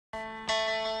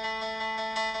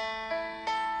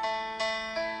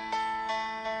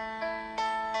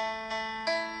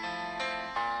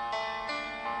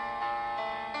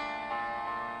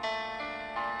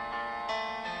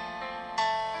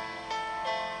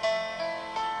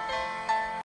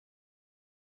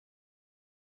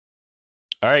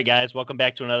All right, guys, welcome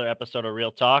back to another episode of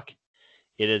Real Talk.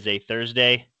 It is a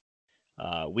Thursday.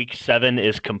 Week 7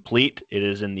 is complete. It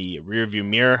is in the rearview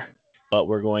mirror, but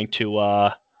we're going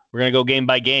to go game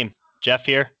by game. Jeff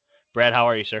here. Brad, how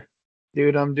are you, sir?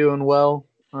 Dude, I'm doing well.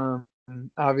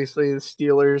 Obviously, the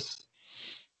Steelers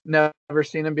never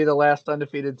seen them be the last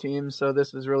undefeated team, so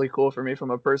this is really cool for me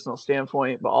from a personal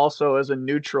standpoint. But also as a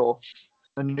neutral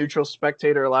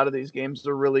spectator, a lot of these games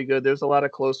are really good. There's a lot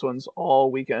of close ones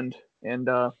all weekend, and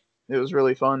it was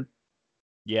really fun.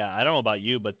 Yeah, I don't know about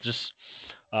you, but just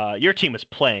your team was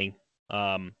playing.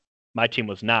 My team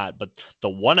was not, but the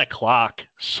 1 o'clock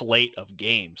slate of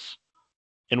games,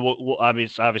 and we'll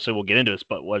obviously we'll get into this,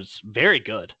 but was very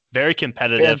good, very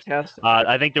competitive. Fantastic.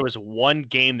 I think there was one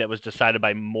game that was decided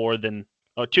by more than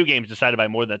two games decided by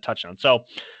more than a touchdown. So,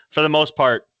 for the most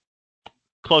part,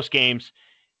 close games,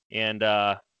 and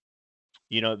the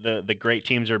great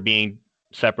teams are being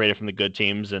separated from the good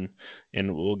teams, and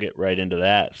we'll get right into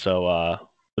that. So,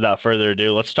 without further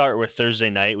ado, let's start with Thursday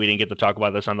night. We didn't get to talk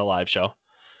about this on the live show.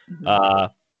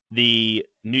 The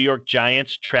New York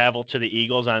Giants travel to the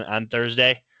Eagles on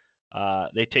Thursday.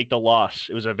 They take the loss.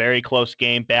 It was a very close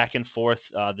game, back and forth.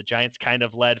 The Giants kind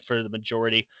of led for the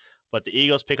majority, but the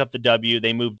Eagles pick up the W.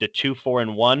 They moved to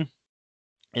 2-4-1,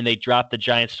 and they dropped the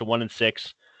Giants to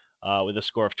 1-6 with a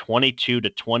score of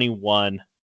 22-21.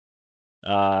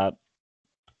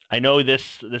 I know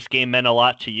this game meant a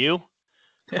lot to you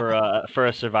for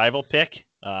a survival pick.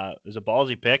 It was a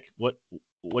ballsy pick. What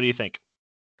do you think?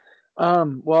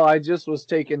 Well, I just was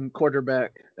taking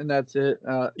quarterback, and that's it.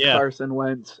 Yeah. Carson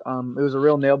Wentz. It was a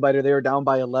real nail biter. They were down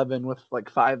by 11 with like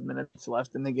 5 minutes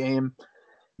left in the game.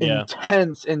 Yeah.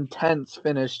 Intense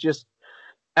finish. Just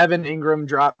Evan Ingram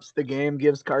drops the game,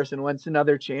 gives Carson Wentz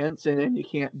another chance, and you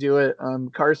can't do it.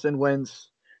 Carson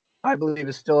Wentz, I believe,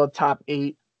 is still a top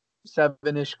 8,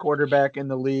 7-ish quarterback in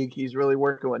the league. He's really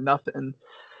working with nothing.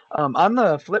 On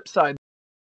the flip side,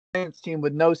 the Giants team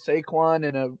with no Saquon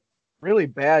and a really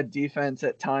bad defense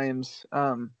at times.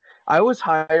 I was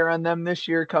higher on them this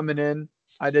year coming in.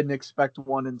 I didn't expect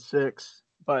 1-6,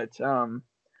 but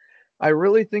I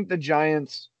really think the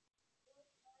Giants,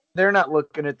 they're not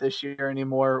looking at this year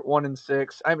anymore.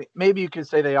 1-6. I mean, maybe you could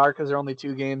say they are because they're only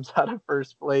 2 games out of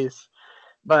first place.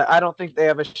 But I don't think they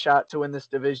have a shot to win this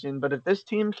division. But if this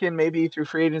team can maybe through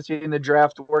free agency in the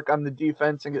draft work on the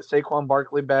defense and get Saquon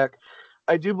Barkley back,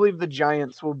 I do believe the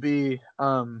Giants will be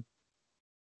they'll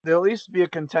at least be a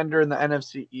contender in the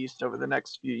NFC East over the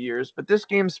next few years. But this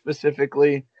game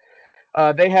specifically,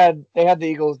 they had the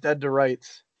Eagles dead to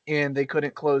rights and they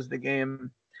couldn't close the game.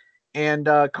 And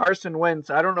Carson Wentz,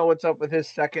 I don't know what's up with his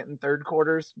second and third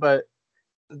quarters, but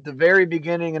at the very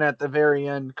beginning and at the very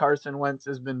end, Carson Wentz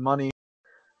has been money.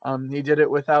 He did it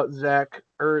without Zach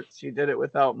Ertz. He did it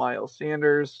without Miles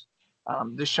Sanders.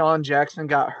 Deshaun Jackson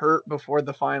got hurt before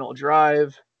the final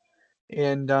drive.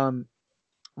 And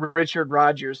Richard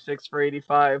Rodgers, 6 for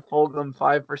 85. Fulgham,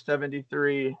 5 for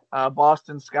 73.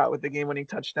 Boston Scott with the game-winning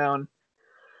touchdown.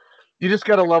 You just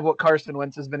got to love what Carson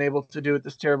Wentz has been able to do with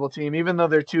this terrible team. Even though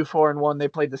they're 2-4-1, they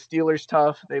played the Steelers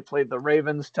tough. They played the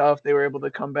Ravens tough. They were able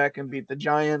to come back and beat the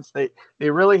Giants. They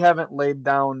really haven't laid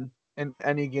down in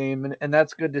any game, and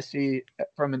that's good to see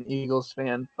from an Eagles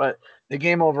fan. But the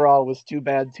game overall was 2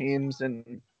 bad teams,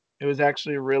 and it was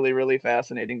actually really, really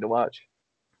fascinating to watch.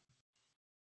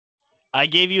 I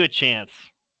gave you a chance,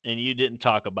 and you didn't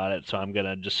talk about it, so I'm going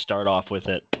to just start off with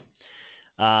it.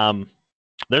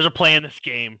 There's a play in this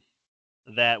game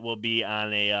that will be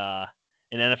on an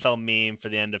NFL meme for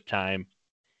the end of time.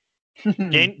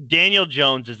 Daniel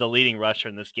Jones is the leading rusher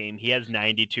in this game. He has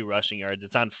 92 rushing yards.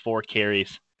 It's on 4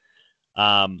 carries.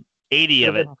 80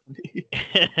 of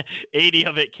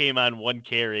it came on 1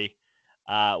 carry,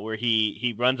 where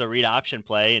he runs a read option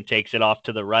play and takes it off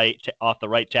to the right, off the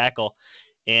right tackle,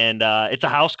 and it's a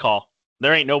house call.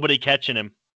 There ain't nobody catching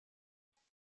him,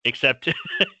 except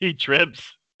he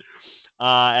trips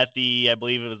at I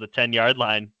believe it was the 10-yard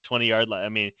line, 20-yard line. I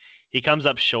mean, he comes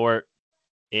up short,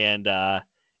 and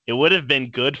it would have been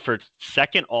good for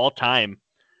second all time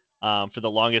for the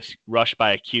longest rush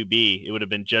by a QB. It would have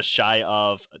been just shy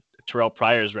of Terrell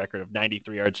Pryor's record of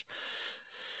 93 yards.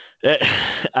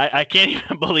 I can't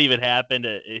even believe it happened.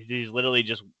 He's literally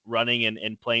just running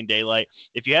in plain daylight.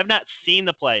 If you have not seen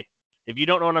the play, if you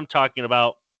don't know what I'm talking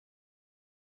about,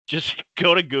 just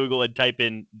go to Google and type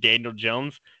in Daniel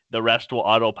Jones. The rest will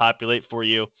auto-populate for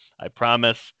you. I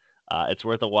promise. It's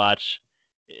worth a watch.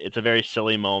 It's a very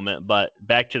silly moment. But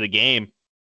back to the game.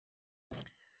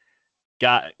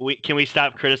 Can we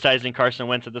stop criticizing Carson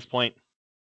Wentz at this point?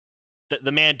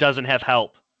 The man doesn't have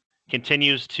help.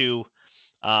 Continues to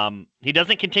he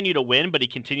doesn't continue to win, but he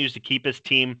continues to keep his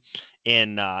team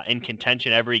in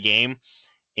contention every game.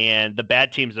 And the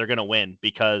bad teams are going to win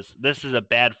because this is a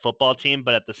bad football team,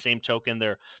 but at the same token,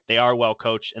 they are well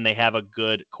coached and they have a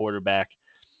good quarterback.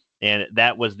 And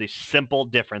that was the simple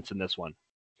difference in this one.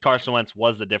 Carson Wentz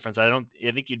was the difference. I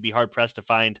think you'd be hard pressed to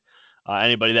find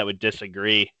anybody that would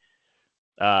disagree.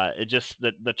 It just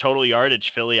the total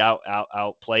yardage, Philly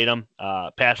outplayed them.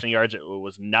 Passing yards, it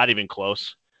was not even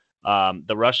close.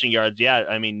 The rushing yards, yeah,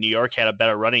 I mean, New York had a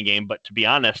better running game, but to be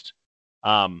honest,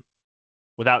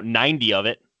 without 90 of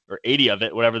it or 80 of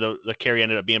it, whatever the carry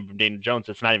ended up being from Daniel Jones,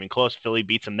 it's not even close. Philly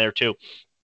beats them there too.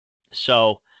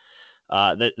 So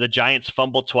the Giants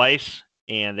fumble twice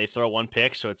and they throw one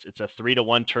pick, so it's a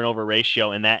 3-to-1 turnover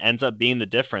ratio, and that ends up being the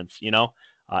difference.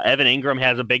 Evan Ingram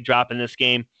has a big drop in this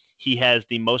game. He has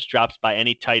the most drops by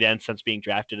any tight end since being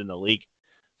drafted in the league.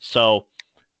 So,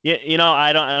 yeah,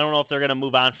 I don't know if they're going to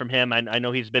move on from him. I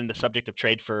know he's been the subject of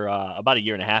trade for about a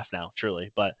year and a half now,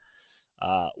 truly. But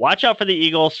watch out for the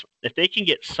Eagles. If they can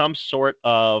get some sort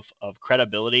of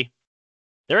credibility,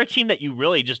 they're a team that you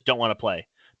really just don't want to play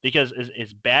because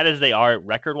as bad as they are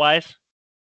record-wise,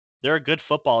 they're a good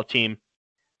football team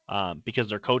because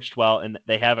they're coached well and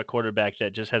they have a quarterback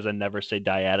that just has a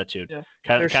never-say-die attitude. Yeah.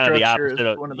 Kind of the opposite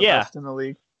of one of the best in the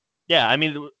league. Yeah, I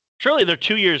mean, truly, they're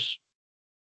 3 years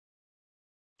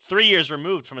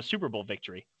removed from a Super Bowl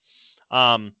victory.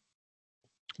 That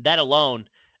alone,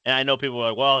 and I know people are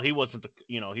like, well, he wasn't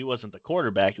the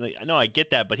quarterback. I know I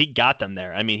get that, but he got them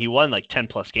there. I mean, he won like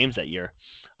 10+ games that year.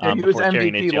 Yeah, he was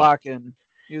MVP lock-in.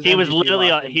 He was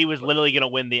literally going to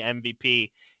win the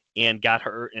MVP and got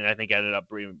hurt, and I think ended up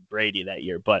bringing Brady that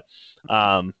year. But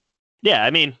yeah, I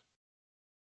mean,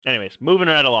 anyways, moving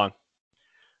right along.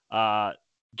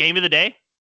 Game of the day.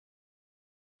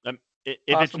 If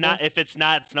it's not,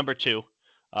 it's number 2.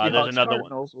 There's another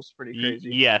Cardinals was pretty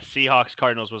crazy. Yeah, Seahawks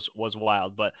Cardinals was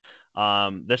wild, but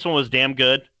this one was damn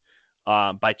good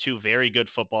by two very good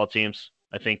football teams.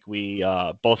 I think we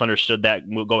both understood that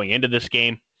going into this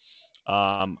game.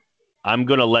 I'm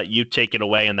gonna let you take it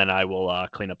away, and then I will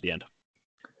clean up the end.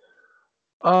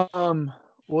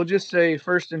 We'll just say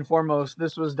first and foremost,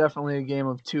 this was definitely a game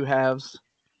of two halves.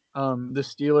 The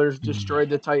Steelers destroyed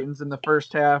the Titans in the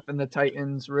first half, and the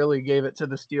Titans really gave it to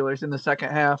the Steelers in the second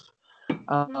half.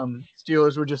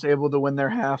 Steelers were just able to win their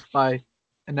half by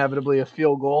inevitably a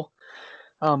field goal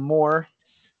more.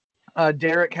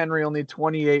 Derrick Henry only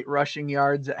 28 rushing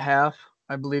yards at half.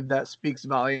 I believe that speaks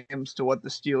volumes to what the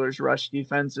Steelers' rush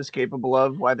defense is capable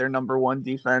of, why they're number one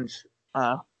defense,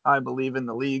 I believe, in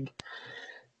the league.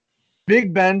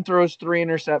 Big Ben throws 3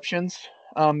 interceptions.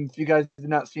 If you guys did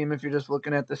not see him, if you're just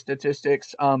looking at the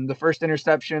statistics, the first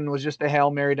interception was just a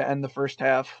Hail Mary to end the first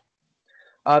half.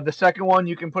 The second one,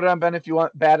 you can put it on Ben if you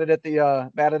want, batted at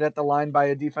the line by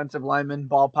a defensive lineman,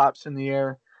 ball pops in the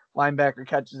air, linebacker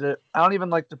catches it. I don't even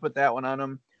like to put that one on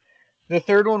him. The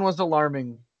third one was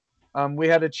alarming. We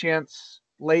had a chance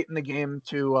late in the game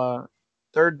to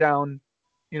third down,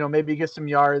 maybe get some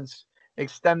yards,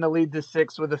 extend the lead to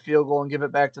 6 with a field goal and give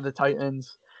it back to the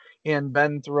Titans. And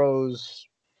Ben throws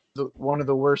one of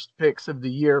the worst picks of the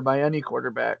year by any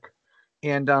quarterback.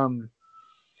 And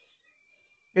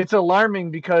it's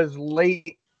alarming because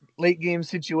late game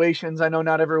situations, I know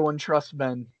not everyone trusts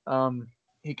Ben.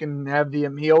 He can have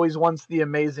he always wants the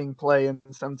amazing play, and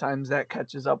sometimes that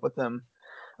catches up with him.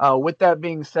 With that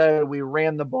being said, we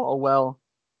ran the ball well.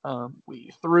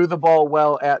 We threw the ball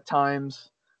well at times.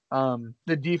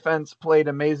 The defense played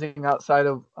amazing outside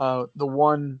of the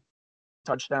one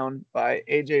touchdown by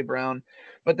A.J. Brown.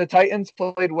 But the Titans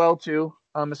played well too,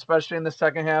 especially in the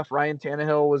second half. Ryan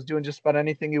Tannehill was doing just about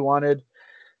anything he wanted.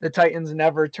 The Titans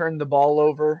never turned the ball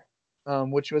over,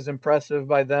 which was impressive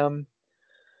by them.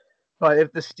 But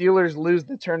if the Steelers lose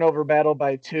the turnover battle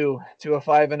by 2 to a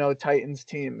 5-0 Titans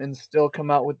team and still come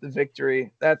out with the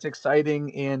victory, that's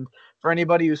exciting. And for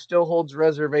anybody who still holds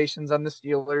reservations on the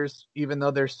Steelers, even though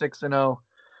they're 6-0,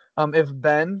 if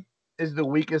Ben is the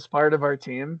weakest part of our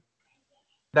team,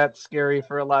 that's scary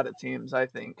for a lot of teams, I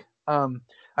think.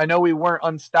 I know we weren't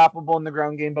unstoppable in the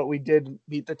ground game, but we did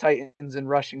beat the Titans in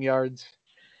rushing yards.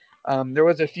 There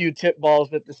was a few tip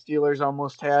balls that the Steelers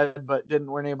almost had, but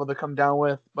weren't able to come down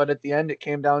with. But at the end, it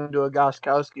came down to a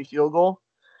Gostkowski field goal,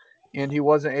 and he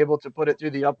wasn't able to put it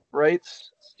through the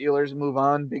uprights. Steelers move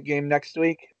on, big game next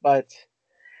week. But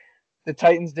the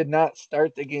Titans did not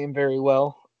start the game very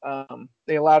well.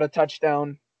 They allowed a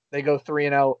touchdown. They go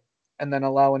 3-and-out, and then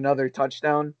allow another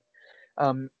touchdown.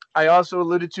 I also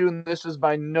alluded to, and this is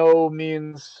by no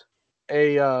means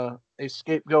a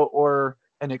scapegoat or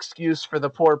an excuse for the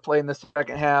poor play in the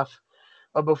second half.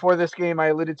 But before this game, I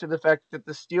alluded to the fact that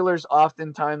the Steelers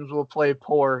oftentimes will play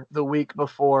poor the week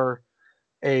before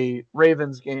a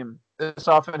Ravens game. This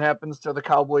often happens to the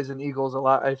Cowboys and Eagles a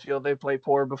lot. I feel they play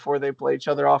poor before they play each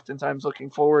other, oftentimes looking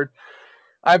forward.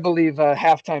 I believe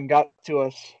halftime got to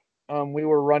us. We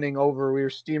were running over, we were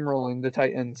steamrolling the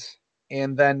Titans.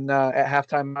 And then at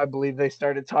halftime, I believe they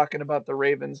started talking about the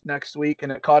Ravens next week,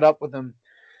 and it caught up with them.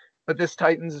 But this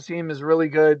Titans team is really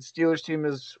good. Steelers team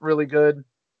is really good.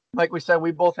 Like we said,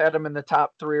 we both had them in the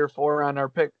top 3 or 4 on our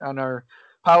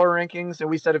power rankings, and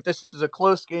we said if this is a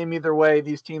close game either way,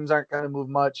 these teams aren't going to move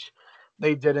much.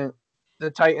 They didn't.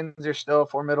 The Titans are still a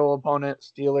formidable opponent.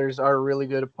 Steelers are a really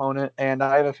good opponent, and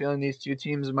I have a feeling these two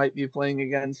teams might be playing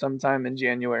again sometime in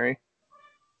January.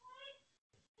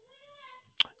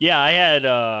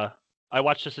 Yeah, I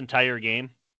watched this entire game.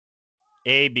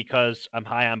 Because I'm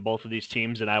high on both of these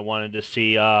teams and I wanted to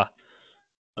see a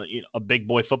big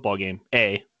boy football game.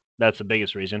 That's the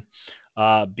biggest reason.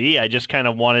 B, I just kind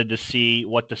of wanted to see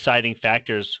what deciding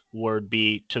factors would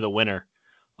be to the winner,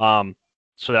 so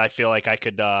that I feel like I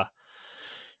could,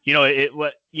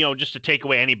 just to take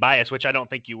away any bias, which I don't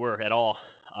think you were at all.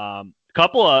 A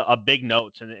couple of big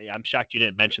notes, and I'm shocked you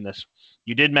didn't mention this.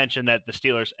 You did mention that the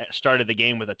Steelers started the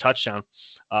game with a touchdown.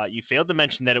 You failed to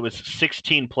mention that it was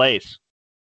 16 plays.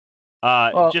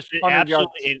 Just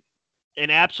an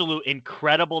absolute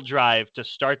incredible drive to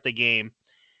start the game.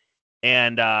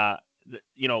 And,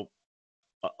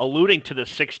 alluding to the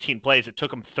 16 plays, it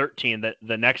took them 13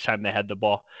 the next time they had the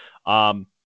ball. The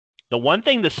one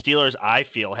thing the Steelers, I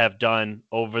feel, have done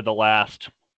over the last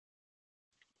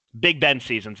Big Ben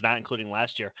seasons, not including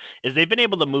last year, is they've been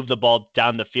able to move the ball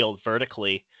down the field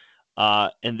vertically.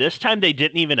 And this time they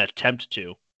didn't even attempt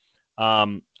to.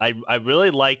 I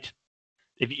really liked,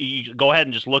 if you go ahead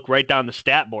and just look right down the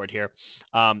stat board here,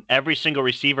 every single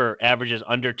receiver averages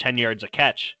under 10 yards a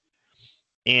catch.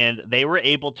 And they were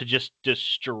able to just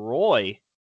destroy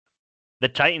the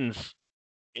Titans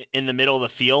in the middle of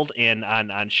the field and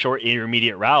on short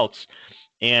intermediate routes.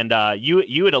 And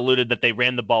you had alluded that they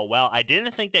ran the ball well. I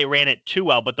didn't think they ran it too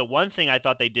well, but the one thing I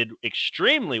thought they did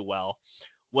extremely well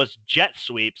was jet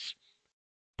sweeps.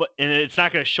 And it's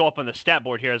not going to show up on the stat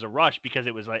board here as a rush because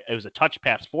it was a touch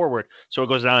pass forward, so it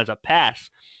goes down as a pass.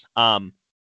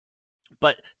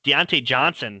 But Deontay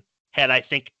Johnson had, I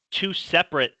think, 2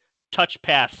 separate touch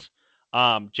pass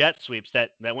jet sweeps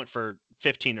that went for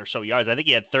 15 or so yards. I think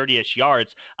he had 30-ish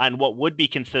yards on what would be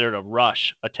considered a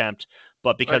rush attempt,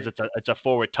 but because it's a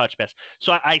forward touch pass.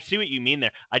 So I see what you mean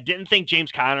there. I didn't think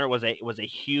James Conner was a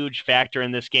huge factor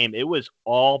in this game. It was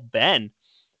all Ben.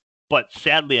 But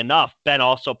sadly enough, Ben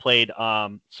also played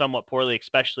somewhat poorly,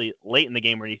 especially late in the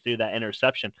game where he threw that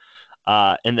interception.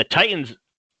 And the Titans,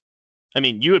 I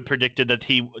mean, you had predicted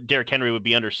that Derrick Henry would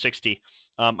be under 60.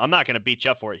 I'm not going to beat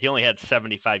you up for it. He only had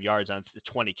 75 yards on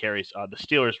 20 carries. The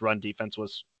Steelers' run defense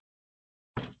was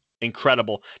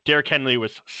incredible. Derrick Henry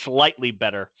was slightly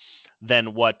better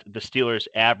than what the Steelers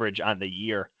average on the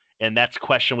year, and that's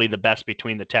questionably the best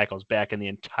between the tackles back in the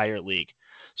entire league.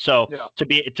 So yeah,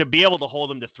 to be able to hold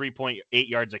them to 3.8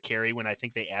 yards a carry when I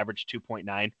think they averaged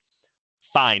 2.9,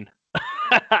 fine.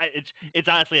 it's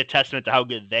honestly a testament to how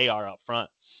good they are up front.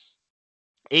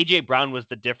 A.J. Brown was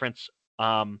the difference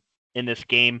in this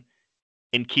game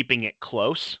in keeping it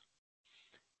close.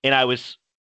 And I was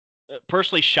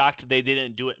personally shocked they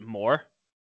didn't do it more.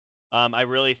 I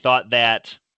really thought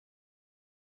that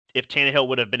if Tannehill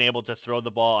would have been able to throw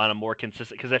the ball on a more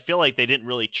consistent, because I feel like they didn't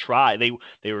really try. They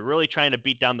were really trying to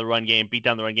beat down the run game,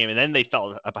 and then they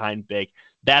fell behind big.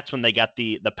 That's when they got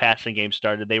the passing game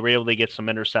started. They were able to get some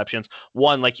interceptions.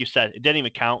 One, like you said, it didn't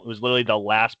even count. It was literally the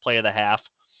last play of the half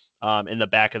in the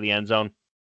back of the end zone.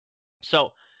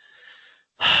 So,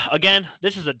 again,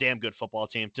 this is a damn good football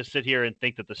team. To sit here and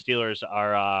think that the Steelers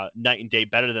are night and day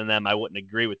better than them, I wouldn't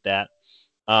agree with that.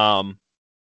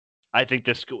 I think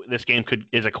this game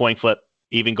is a coin flip,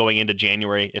 even going into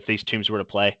January, if these teams were to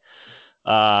play.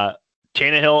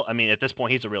 Tannehill, I mean, at this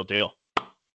point, he's a real deal.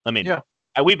 I mean, yeah.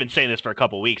 We've been saying this for a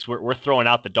couple of weeks. We're throwing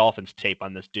out the Dolphins tape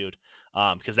on this dude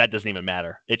because that doesn't even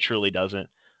matter. It truly doesn't.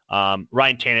 Ryan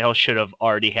Tannehill should have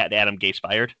already had Adam Gase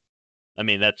fired. I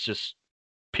mean, that's just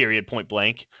period, point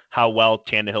blank, how well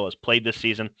Tannehill has played this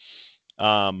season.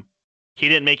 He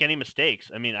didn't make any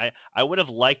mistakes. I mean, I would have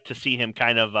liked to see him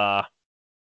kind of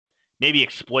maybe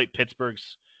exploit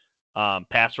Pittsburgh's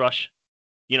pass rush,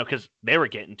 because they were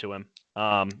getting to him.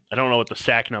 I don't know what the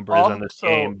sack number is on this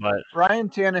game, but Ryan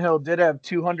Tannehill did have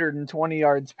 220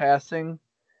 yards passing,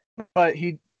 but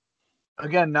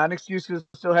again, not excuses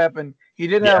still happen. He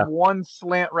did have one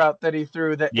slant route that he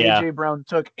threw that A.J. Brown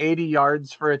took 80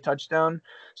 yards for a touchdown.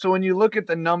 So when you look at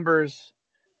the numbers,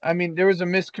 I mean, there was a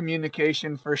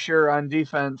miscommunication for sure on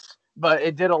defense. but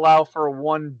it did allow for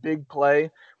one big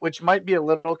play, which might be a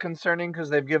little concerning because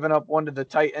they've given up one to the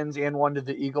Titans and one to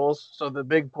the Eagles. So the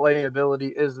big play ability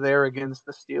is there against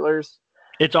the Steelers.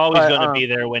 It's always But going to be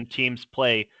there when teams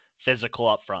play physical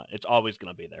up front. It's always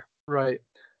going to be there. right.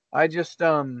 I just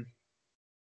I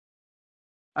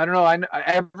don't know.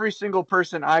 Every single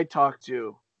person I talked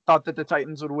to thought that the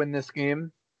Titans would win this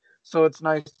game. So it's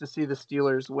nice to see the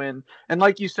Steelers win. And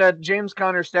like you said, James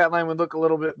Conner's stat line would look a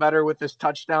little bit better with this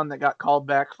touchdown that got called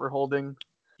back for holding.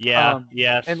 Yeah,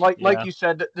 yes. And like you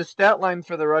said, the stat line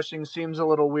for the rushing seems a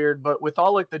little weird, but with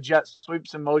all like the jet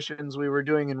sweeps and motions we were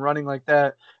doing and running like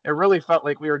that, it really felt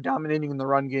like we were dominating in the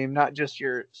run game, not just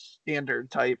your standard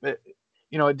type. It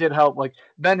did help. Like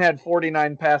Ben had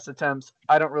 49 pass attempts.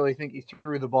 I don't really think he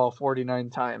threw the ball 49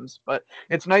 times, but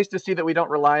it's nice to see that we don't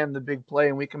rely on the big play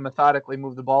and we can methodically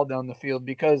move the ball down the field,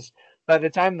 because by the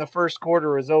time the first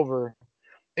quarter was over,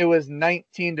 it was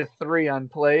 19-3 on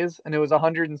plays, and it was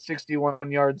 161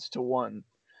 yards to 1.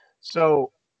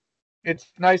 So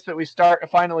it's nice that we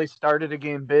finally started a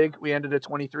game big. We ended a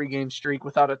 23-game streak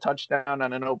without a touchdown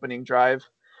on an opening drive,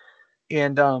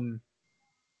 and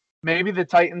maybe the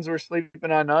Titans were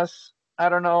sleeping on us. I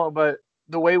don't know, but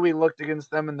the way we looked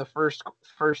against them in the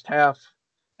first half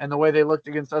and the way they looked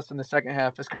against us in the second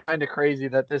half is kind of crazy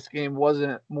that this game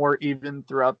wasn't more even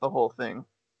throughout the whole thing.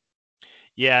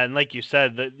 Yeah, and like you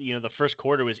said, the first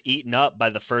quarter was eaten up by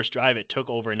the first drive. It took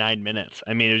over 9 minutes.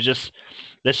 I mean, it was just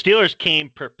the Steelers came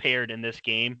prepared in this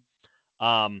game.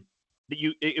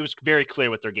 It was very clear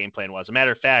what their game plan was. As a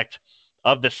matter of fact,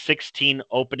 of the 16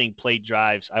 opening play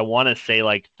drives, I want to say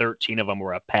like 13 of them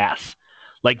were a pass.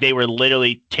 Like they were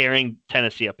literally tearing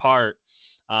Tennessee apart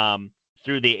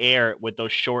through the air with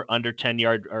those short under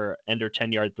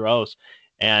 10-yard throws.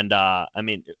 And I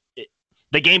mean,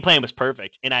 the game plan was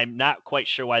perfect, and I'm not quite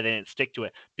sure why they didn't stick to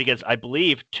it, because I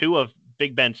believe 2 of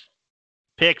Big Ben's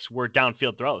picks were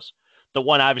downfield throws. The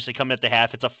one obviously coming at the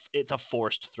half, it's a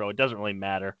forced throw. It doesn't really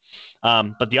matter.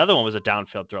 But the other one was a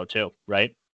downfield throw too,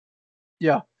 right?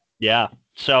 Yeah. Yeah.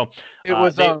 So it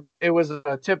was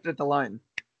tipped at the line.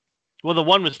 Well, the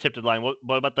one was tipped at the line.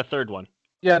 What about the third one?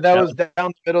 Yeah, that was down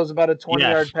the middle. It was about a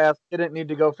 20-yard pass. Didn't need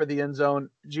to go for the end zone.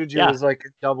 Juju was like a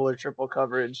double or triple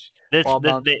coverage. Ball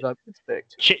bounces up, it's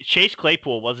picked. Chase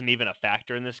Claypool wasn't even a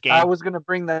factor in this game. I was going to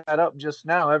bring that up just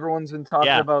now. Everyone's been talking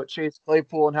about Chase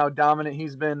Claypool and how dominant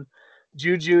he's been.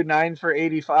 Juju 9 for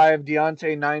 85,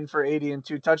 Deontay 9 for 80 and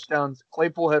 2 touchdowns.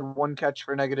 Claypool had 1 catch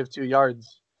for -2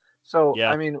 yards. So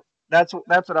I mean, that's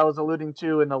what I was alluding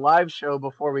to in the live show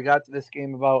before we got to this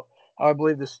game, about how I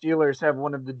believe the Steelers have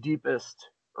one of the deepest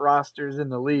rosters in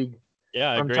the league.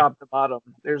 Yeah, from top to bottom.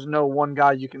 There's no one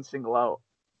guy you can single out.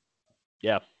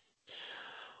 Yeah.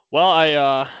 Well,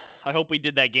 I hope we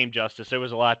did that game justice. There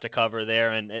was a lot to cover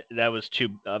there, and that was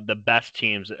 2 of the best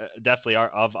teams, definitely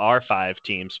of our 5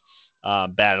 teams,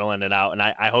 battling it out. And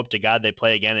I hope to God they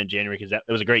play again in January, because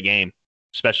it was a great game,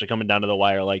 especially coming down to the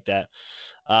wire like that.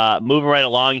 Moving right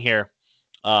along here,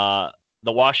 the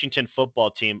Washington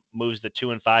football team moves to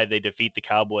 2-5. They defeat the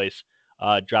Cowboys,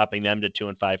 dropping them to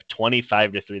 2-5,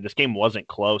 25-3. This game wasn't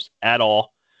close at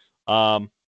all. But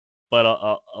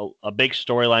a big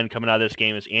storyline coming out of this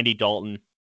game is Andy Dalton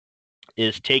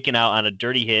is taken out on a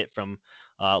dirty hit from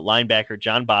linebacker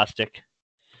John Bostic.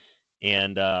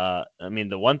 And I mean,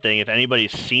 the one thing, if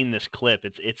anybody's seen this clip,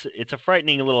 it's a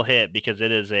frightening little hit, because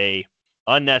it is a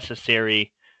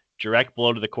unnecessary direct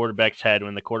blow to the quarterback's head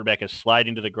when the quarterback is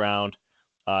sliding to the ground.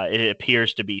 It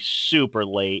appears to be super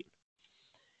late,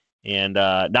 and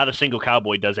not a single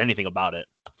Cowboy does anything about it.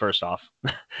 First off,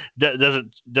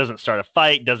 doesn't start a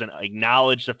fight, doesn't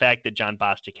acknowledge the fact that John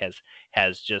Bostic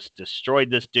has just destroyed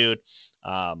this dude.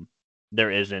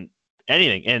 There isn't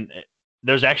anything, and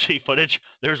there's actually footage.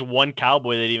 There's one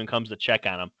Cowboy that even comes to check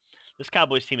on him. This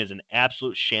Cowboys team is an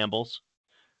absolute shambles.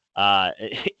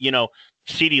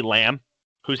 CeeDee Lamb,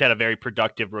 who's had a very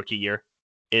productive rookie year,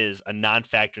 is a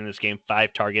non-factor in this game.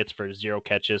 5 targets for 0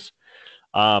 catches.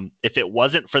 If it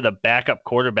wasn't for the backup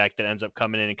quarterback that ends up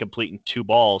coming in and completing 2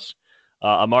 balls,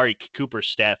 Amari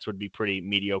Cooper's stats would be pretty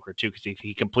mediocre too, because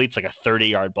he completes like a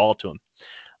 30-yard ball to him.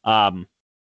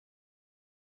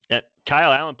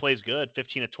 Kyle Allen plays good,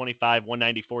 15 of 25,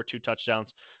 194, 2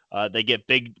 touchdowns. They get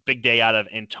big day out of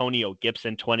Antonio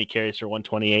Gibson, 20 carries for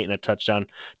 128 and a touchdown.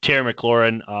 Terry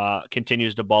McLaurin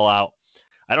continues to ball out.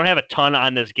 I don't have a ton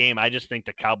on this game. I just think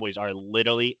the Cowboys are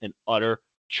literally an utter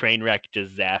train wreck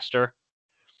disaster.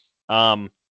 Do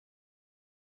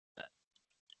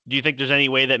you think there's any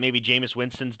way that maybe Jameis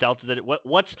Winston's dealt with it?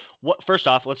 First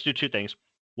off, let's do 2 things.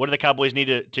 What do the Cowboys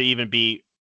need to even be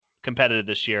competitive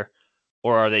this year,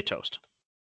 or are they toast?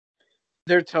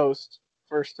 They're toast,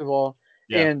 first of all.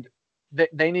 Yeah. And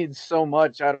they need so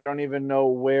much. I don't even know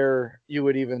where you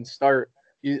would even start.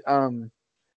 You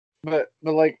but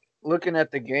like looking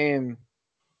at the game,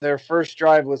 their first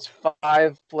drive was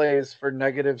 5 plays for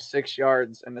 -6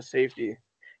 yards and a safety.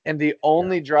 And the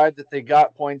only drive that they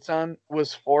got points on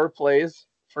was 4 plays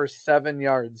for 7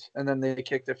 yards, and then they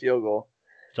kicked a field goal.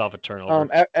 It's off a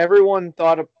turnover. Everyone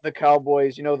thought of the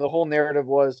Cowboys. The whole narrative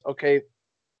was, okay,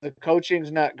 the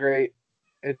coaching's not great.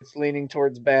 It's leaning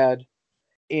towards bad.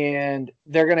 And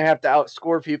they're going to have to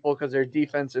outscore people because their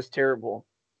defense is terrible.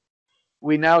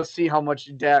 We now see how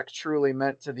much Dak truly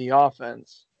meant to the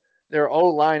offense. Their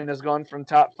O-line has gone from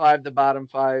top 5 to bottom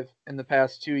 5 in the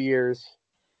past 2 years.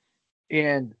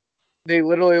 And they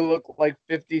literally look like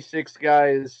 56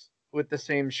 guys with the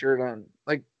same shirt on.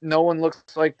 Like, no one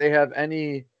looks like they have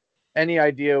any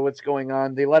idea what's going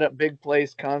on. They let up big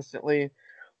plays constantly.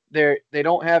 They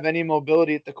don't have any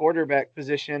mobility at the quarterback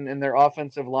position, and their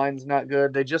offensive line's not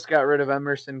good. They just got rid of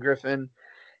Emerson Griffin.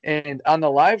 And on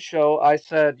the live show, I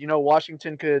said,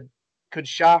 Washington could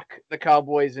shock the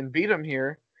Cowboys and beat them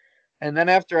here. And then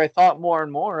after I thought more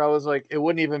and more, I was like, it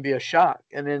wouldn't even be a shock.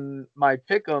 And in my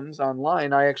pick'ems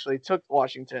online, I actually took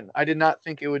Washington. I did not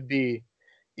think it would be,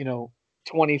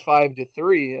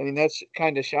 25-3. I mean, that's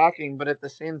kind of shocking. But at the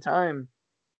same time,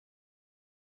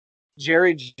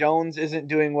 Jerry Jones isn't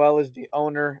doing well as the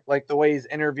owner, like the way he's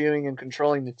interviewing and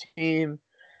controlling the team.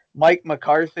 Mike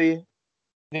McCarthy,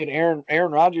 and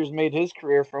Aaron Rodgers made his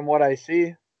career from what I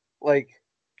see. Like,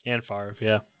 and Favre,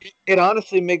 yeah. It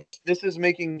honestly is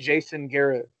making Jason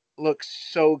Garrett look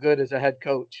so good as a head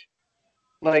coach.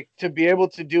 Like, to be able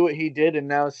to do what he did and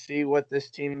now see what this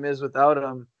team is without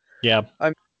him. Yeah.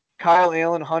 Kyle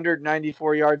Allen,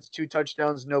 194 yards, 2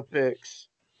 touchdowns, no picks.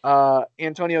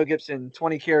 Antonio Gibson,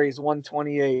 20 carries,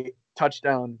 128,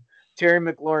 touchdown. Terry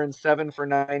McLaurin, 7 for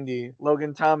 90.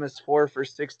 Logan Thomas, 4 for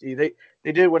 60. They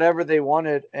did whatever they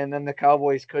wanted, and then the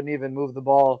Cowboys couldn't even move the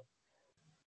ball.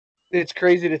 It's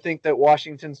crazy to think that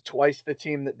Washington's twice the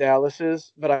team that Dallas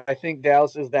is, but I think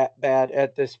Dallas is that bad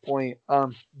at this point.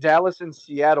 Dallas and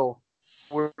Seattle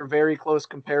were very close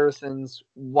comparisons.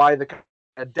 Why the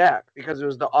Dak? Because it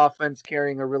was the offense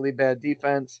carrying a really bad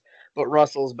defense, but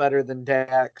Russell's better than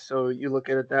Dak, so you look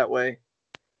at it that way.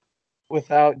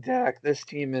 Without Dak, this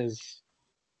team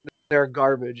they're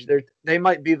garbage. They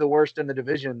might be the worst in the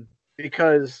division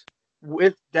because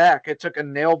with Dak, it took a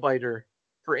nail biter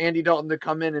for Andy Dalton to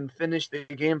come in and finish the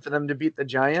game for them to beat the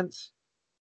Giants.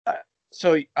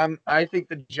 So I think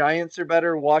the Giants are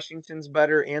better, Washington's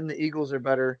better, and the Eagles are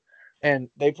better.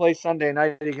 And they play Sunday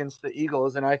night against the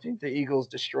Eagles, and I think the Eagles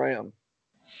destroy them.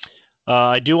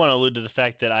 I do want to allude to the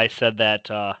fact that I said that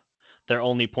their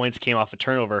only points came off a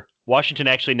turnover. Washington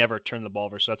actually never turned the ball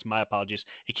over, so that's my apologies.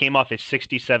 It came off a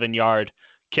 67-yard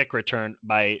kick return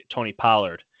by Tony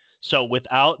Pollard. So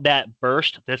without that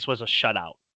burst, this was a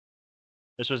shutout.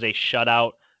 This was a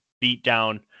shutout,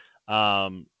 beatdown.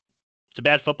 It's a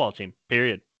bad football team,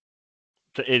 period.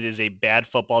 It is a bad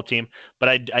football team.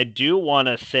 But I do want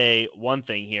to say one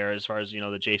thing here as far as,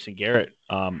 the Jason Garrett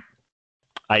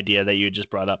idea that you just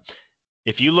brought up.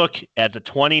 If you look at the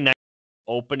 2019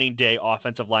 opening day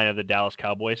offensive line of the Dallas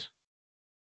Cowboys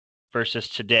versus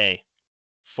today,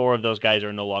 4 of those guys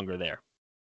are no longer there.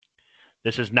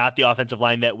 This is not the offensive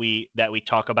line that we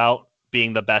talk about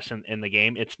being the best in the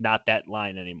game. It's not that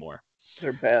line anymore.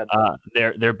 They're bad.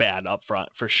 They're bad up front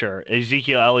for sure.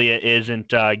 Ezekiel Elliott isn't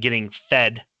getting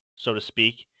fed, so to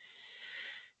speak.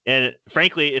 And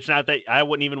frankly, it's not that I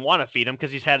wouldn't even want to feed him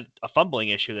because he's had a fumbling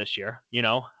issue this year.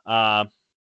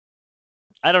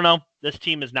 I don't know. This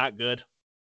team is not good.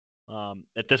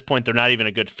 At this point, they're not even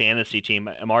a good fantasy team.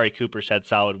 Amari Cooper's had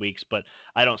solid weeks, but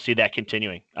I don't see that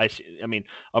continuing. I mean,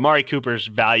 Amari Cooper's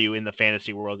value in the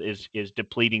fantasy world is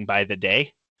depleting by the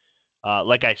day.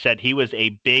 Like I said, he was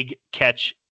a big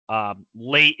catch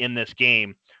late in this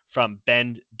game from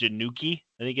Ben DiNucci,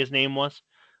 I think his name was.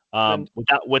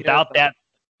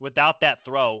 Without that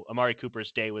throw, Amari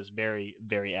Cooper's day was very,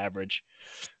 very average.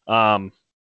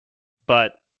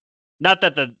 But not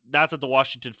that the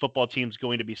Washington football team is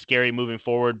going to be scary moving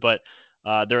forward, but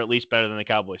they're at least better than the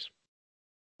Cowboys.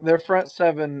 Their front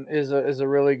seven is a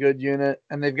really good unit,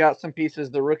 and they've got some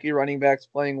pieces. The rookie running backs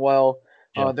playing well.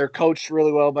 Yeah. They're coached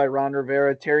really well by Ron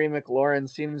Rivera. Terry McLaurin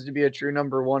seems to be a true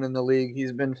number 1 in the league.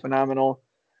 He's been phenomenal,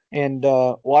 and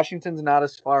Washington's not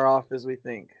as far off as we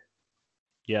think.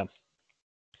 Yeah.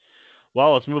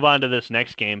 Well, let's move on to this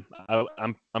next game.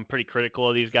 I'm pretty critical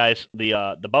of these guys.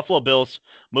 The Buffalo Bills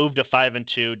moved to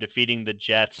 5-2, defeating the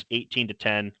Jets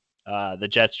 18-10. The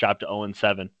Jets dropped to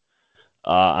 0-7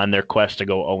 on their quest to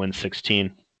go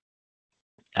 0-16.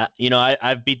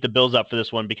 I've beat the Bills up for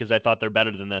this one because I thought they're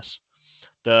better than this.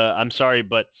 I'm sorry,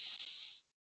 but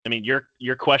I mean,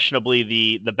 you're questionably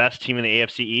the best team in the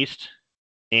AFC East,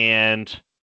 and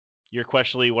you're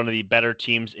questionably one of the better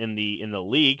teams in the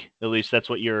league. At least that's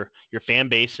what your fan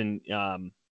base and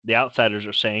the outsiders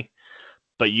are saying.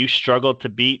 But you struggled to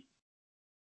beat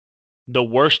the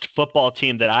worst football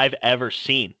team that I've ever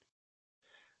seen.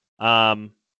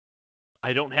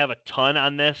 I don't have a ton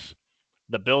on this.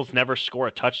 The Bills never score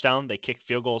a touchdown. They kick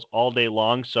field goals all day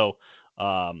long. So,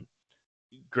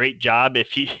 great job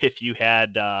if you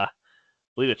had I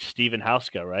believe it's Steven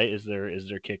Hauska, right? Is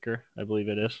their kicker? I believe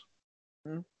it is.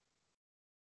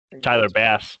 Tyler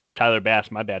Bass.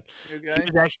 My bad.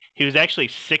 He was actually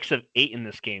 6 of 8 in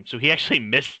this game, so he actually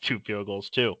missed 2 field goals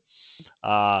too.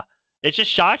 It's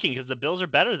just shocking because the Bills are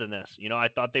better than this. You know, I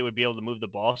thought they would be able to move the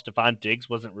ball. Stephon Diggs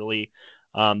wasn't really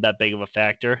that big of a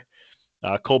factor.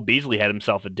 Cole Beasley had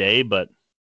himself a day, but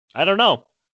I don't know.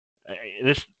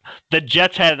 The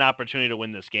Jets had an opportunity to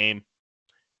win this game,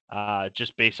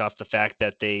 just based off the fact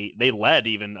that they led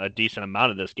even a decent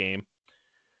amount of this game.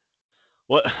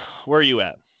 Where are you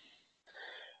at?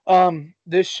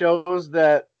 This shows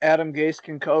that Adam Gase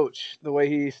can coach the way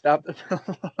he stopped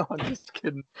the I'm just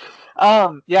kidding.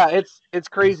 Yeah, it's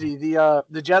crazy.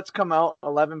 The Jets come out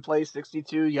 11 plays,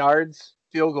 62 yards,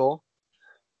 field goal.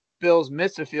 Bills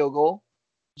miss a field goal.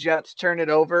 Jets turn it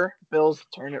over. Bills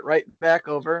turn it right back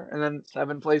over, and then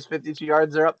 7 plays, 52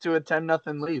 yards. They're up to a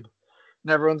 10-0 lead,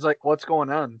 and everyone's like, "What's going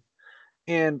on?"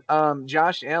 And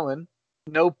Josh Allen,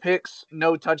 no picks,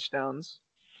 no touchdowns.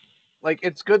 Like,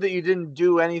 it's good that you didn't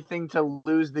do anything to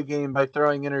lose the game by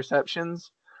throwing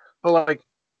interceptions, but like,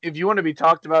 if you want to be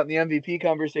talked about in the MVP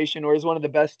conversation, or as one of the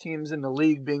best teams in the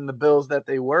league, being the Bills that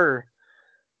they were,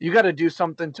 you got to do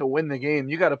something to win the game.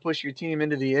 You got to push your team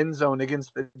into the end zone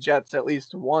against the Jets at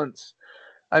least once.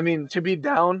 I mean, to be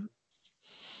down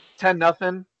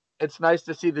 10-0, it's nice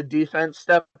to see the defense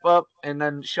step up and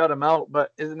then shut them out.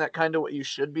 But isn't that kind of what you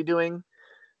should be doing?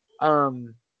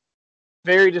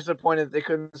 Very disappointed that they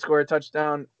couldn't score a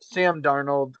touchdown. Sam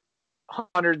Darnold,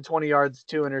 120 yards,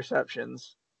 2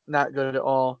 interceptions. Not good at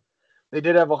all. They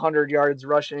did have 100 yards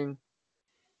rushing.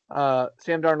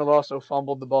 Sam Darnold also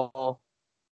fumbled the ball.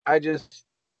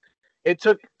 It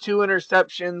took 2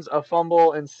 interceptions, a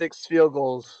fumble, and 6 field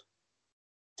goals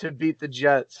to beat the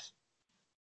Jets.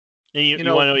 And you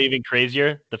want to know even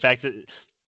crazier? The fact that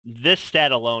this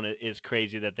stat alone is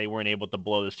crazy that they weren't able to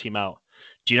blow this team out.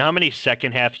 Do you know how many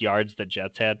second half yards the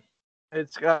Jets had?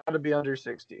 It's got to be under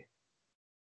 60.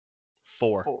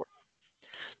 4.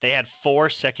 They had 4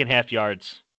 second half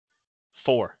yards.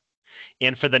 4.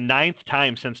 And for the 9th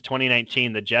time since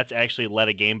 2019, the Jets actually led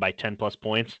a game by 10 plus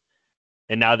points.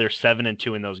 And now they're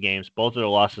 7-2 in those games. Both of their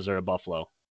losses are at Buffalo.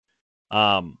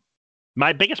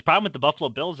 My biggest problem with the Buffalo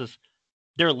Bills is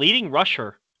their leading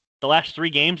rusher the last 3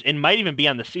 games, and might even be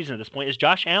on the season at this point, is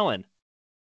Josh Allen.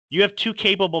 You have 2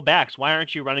 capable backs. Why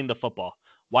aren't you running the football?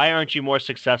 Why aren't you more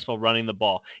successful running the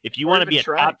ball? If you want to be a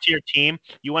top-tier team,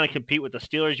 you want to compete with the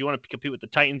Steelers, you want to compete with the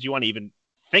Titans, you want to even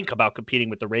think about competing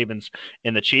with the Ravens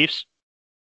and the Chiefs,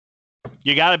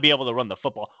 you got to be able to run the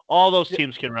football. All those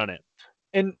teams can run it.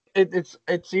 And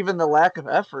it's even the lack of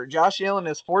effort. Josh Allen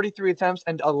has 43 attempts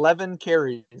and 11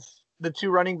 carries. The 2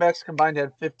 running backs combined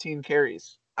had 15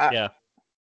 carries. Yeah.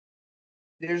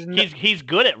 He's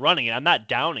good at running it. I'm not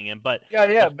downing him, but but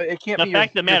it can't be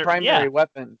your primary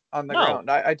weapon on the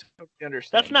ground. I totally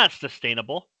understand. That's not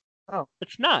sustainable. Oh,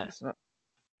 it's not.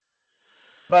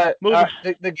 But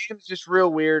the game's just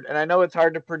real weird, and I know it's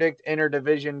hard to predict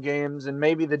interdivision games, and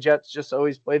maybe the Jets just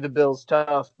always play the Bills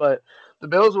tough, but the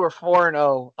Bills were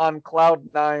 4-0 on cloud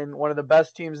 9, one of the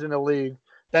best teams in the league.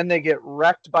 Then they get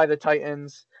wrecked by the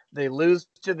Titans. They lose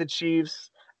to the Chiefs.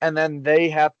 And then they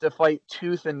have to fight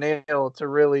tooth and nail to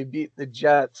really beat the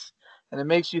Jets. And it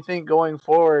makes you think going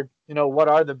forward, what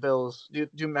are the Bills?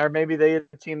 Or maybe they're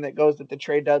the team that goes at the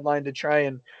trade deadline to try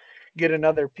and get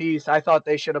another piece. I thought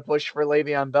they should have pushed for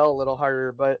Le'Veon Bell a little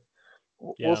harder, but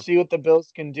we'll see what the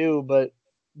Bills can do. But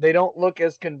they don't look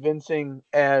as convincing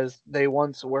as they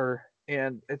once were,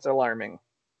 and it's alarming.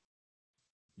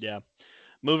 Yeah.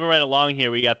 Moving right along here,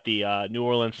 we got the New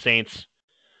Orleans Saints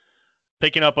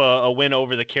picking up a win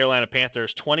over the Carolina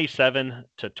Panthers,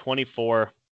 27-24.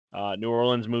 New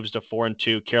Orleans moves to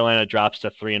 4-2. Carolina drops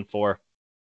to 3-4.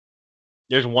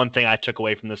 There's one thing I took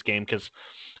away from this game because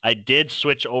I did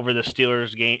switch over the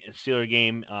Steeler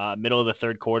game, middle of the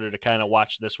third quarter to kind of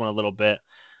watch this one a little bit.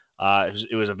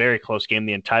 It was a very close game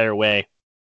the entire way.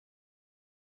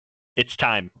 It's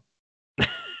time.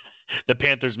 The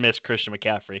Panthers missed Christian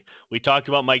McCaffrey. We talked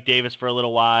about Mike Davis for a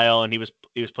little while, and he was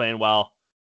playing well.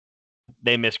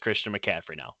 They miss Christian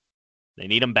McCaffrey now. They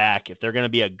need him back. If they're going to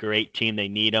be a great team, they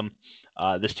need him.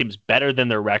 This team's better than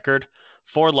their record.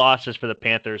 4 losses for the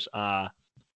Panthers. I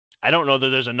don't know that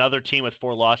there's another team with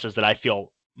 4 losses that I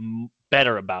feel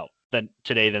better about than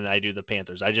I do the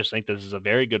Panthers. I just think this is a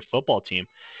very good football team.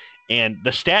 And the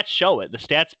stats show it. The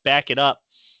stats back it up.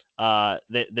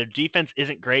 Their defense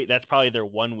isn't great. That's probably their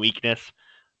one weakness.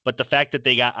 But the fact that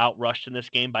they got outrushed in this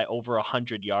game by over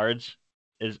 100 yards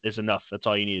is enough. That's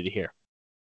all you needed to hear.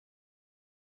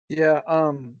 Yeah,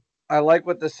 I like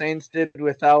what the Saints did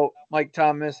without Mike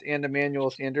Thomas and Emmanuel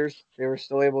Sanders. They were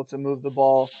still able to move the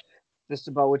ball just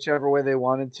about whichever way they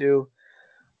wanted to.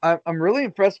 I'm really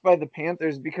impressed by the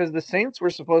Panthers because the Saints were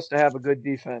supposed to have a good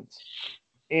defense.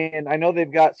 And I know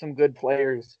they've got some good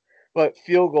players, but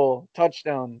field goal,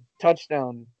 touchdown,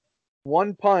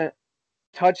 1 punt,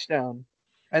 touchdown,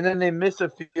 and then they miss a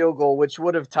field goal, which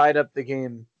would have tied up the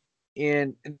game.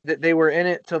 And they were in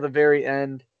it till the very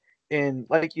end. And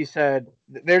like you said,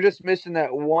 they're just missing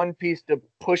that one piece to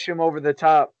push him over the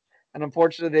top. And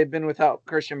unfortunately, they've been without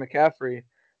Christian McCaffrey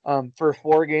for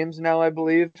 4 games now, I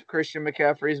believe. Christian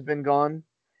McCaffrey's been gone.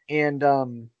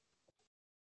 And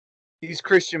he's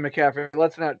Christian McCaffrey.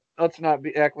 Let's not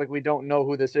act like we don't know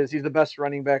who this is. He's the best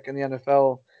running back in the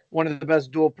NFL, one of the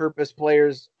best dual-purpose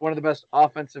players, one of the best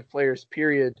offensive players,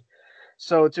 period.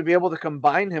 So to be able to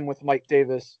combine him with Mike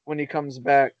Davis when he comes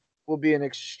back will be an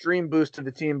extreme boost to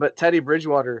the team. But Teddy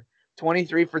Bridgewater,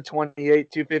 23 for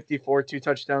 28, 254, 2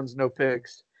 touchdowns, no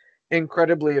picks.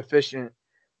 Incredibly efficient.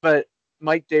 But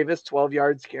Mike Davis, 12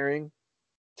 yards carrying.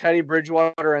 Teddy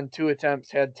Bridgewater on 2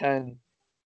 attempts had 10.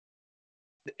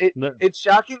 It's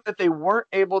shocking that they weren't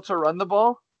able to run the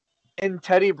ball, and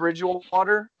Teddy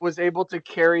Bridgewater was able to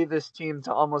carry this team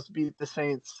to almost beat the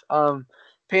Saints.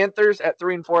 Panthers at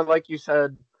 3-4, like you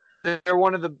said, they're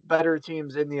one of the better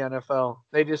teams in the NFL.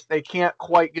 They can't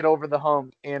quite get over the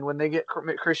hump, and when they get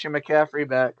Christian McCaffrey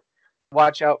back,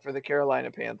 watch out for the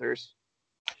Carolina Panthers.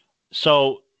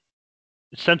 So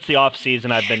since the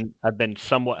offseason, I've been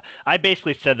somewhat. I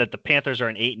basically said that the Panthers are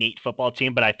an 8-8 football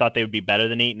team, but I thought they would be better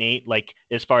than 8-8, like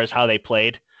as far as how they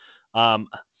played.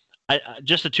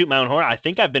 Just to toot my own horn, I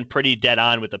think I've been pretty dead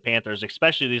on with the Panthers,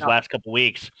 especially these last couple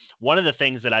weeks. One of the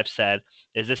things that I've said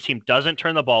is this team doesn't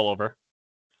turn the ball over.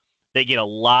 They get a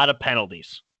lot of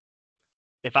penalties.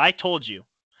 If I told you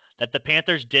that the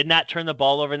Panthers did not turn the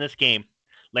ball over in this game,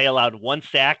 they allowed 1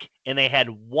 sack and they had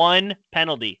 1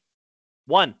 penalty,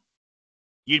 1,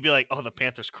 you'd be like, oh, the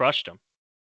Panthers crushed them.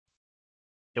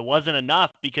 It wasn't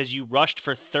enough because you rushed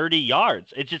for 30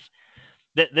 yards. It's just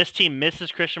that this team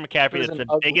misses Christian McCaffrey. It's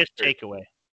the biggest takeaway.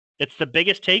 It's the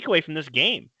biggest takeaway from this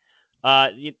game.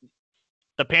 The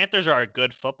Panthers are a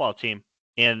good football team,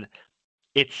 and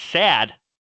it's sad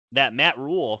that Matt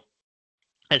Rule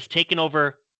has taken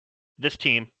over this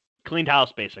team, cleaned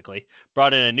house basically,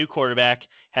 brought in a new quarterback,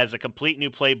 has a complete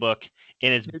new playbook,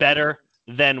 and is better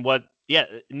than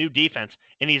new defense,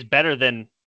 and he's better than,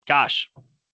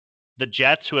 the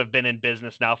Jets, who have been in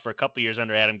business now for a couple years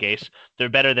under Adam Gase. They're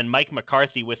better than Mike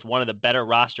McCarthy with one of the better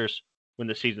rosters when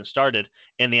the season started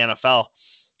in the NFL.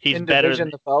 He's better than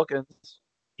the Falcons.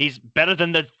 He's better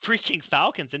than the freaking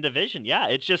Falcons in division. Yeah,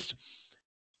 it's just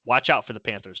watch out for the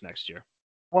Panthers next year.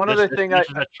 This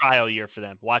is a trial year for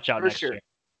them. Watch out next year.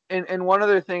 And one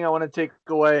other thing I want to take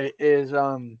away is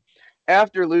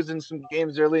after losing some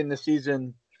games early in the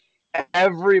season,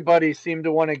 everybody seemed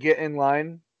to want to get in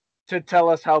line to tell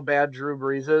us how bad Drew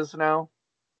Brees is now.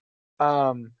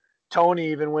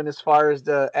 Tony even went as far as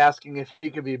to asking if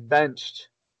he could be benched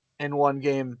in one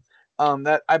game.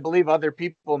 That I believe other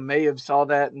people may have saw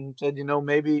that and said,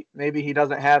 maybe he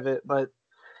doesn't have it. But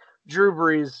Drew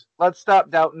Brees, let's stop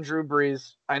doubting Drew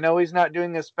Brees. I know he's not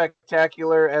doing as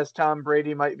spectacular as Tom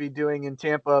Brady might be doing in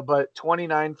Tampa, but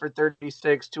 29 for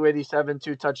 36, 287,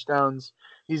 2 touchdowns.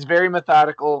 He's very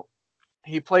methodical.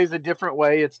 He plays a different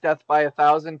way. It's death by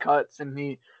 1,000 cuts, and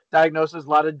he diagnoses a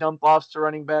lot of dump offs to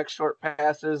running back, short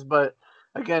passes. But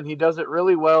again, he does it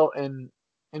really well, and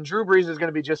Drew Brees is going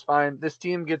to be just fine. This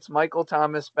team gets Michael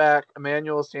Thomas back,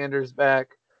 Emmanuel Sanders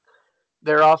back.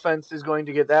 Their offense is going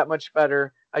to get that much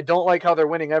better. I don't like how they're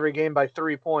winning every game by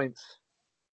 3 points,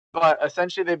 but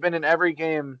essentially they've been in every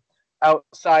game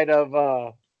outside of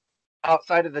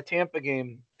the Tampa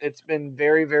game. It's been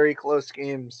very, very close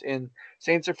games, and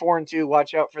Saints are 4-2.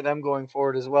 Watch out for them going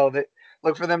forward as well.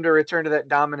 Look for them to return to that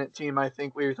dominant team I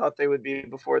think we thought they would be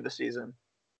before the season.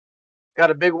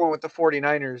 Got a big one with the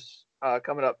 49ers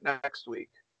coming up next week.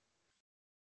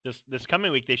 This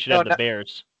coming week they should have the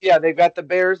Bears. Yeah, they've got the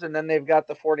Bears, and then they've got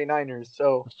the 49ers.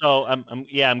 So I'm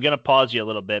going to pause you a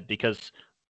little bit because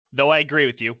though I agree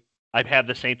with you, I've had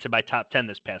the Saints in my top 10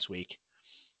 this past week.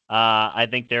 I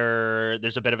think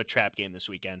there's a bit of a trap game this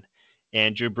weekend,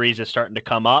 and Drew Brees is starting to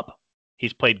come up.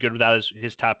 He's played good without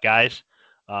his top guys.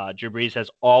 Drew Brees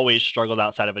has always struggled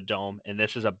outside of a dome, and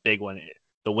this is a big one.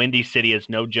 The Windy City is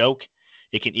no joke.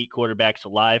 It can eat quarterbacks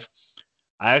alive.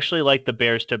 I actually like the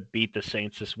Bears to beat the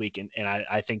Saints this week, and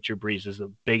I think Drew Brees is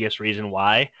the biggest reason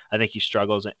why. I think he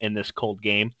struggles in this cold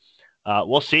game.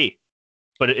 We'll see.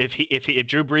 But if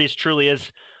Drew Brees truly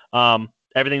is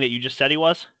everything that you just said he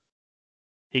was,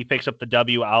 he picks up the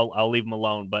W. I'll leave him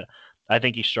alone, but I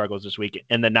think he struggles this week.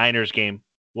 In the Niners game,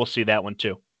 we'll see that one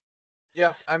too.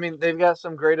 Yeah, I mean, they've got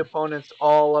some great opponents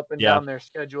all up and down their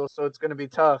schedule, so it's going to be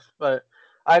tough. But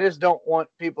I just don't want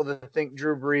people to think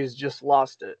Drew Brees just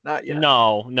lost it. Not yet.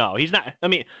 No, he's not. I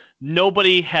mean,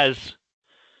 nobody has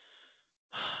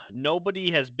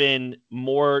been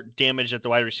more damaged at the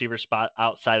wide receiver spot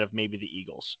outside of maybe the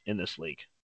Eagles in this league.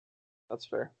 That's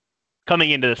fair.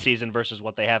 Coming into the season versus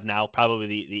what they have now, probably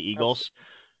the Eagles.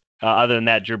 Other than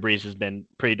that, Drew Brees has been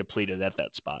pretty depleted at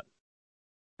that spot.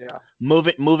 Yeah.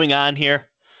 Moving on here.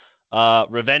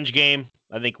 Revenge game.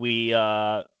 I think we've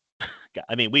nailed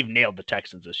the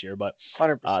Texans this year, but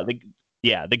 100%.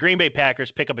 The Green Bay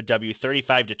Packers pick up a W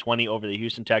 35-20 over the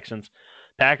Houston Texans.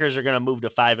 Packers are going to move to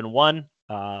 5-1.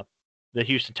 The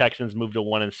Houston Texans move to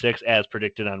 1-6 as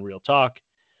predicted on Real Talk.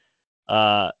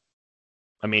 Aaron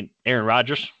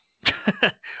Rodgers.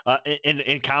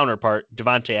 In counterpart,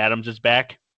 Devontae Adams is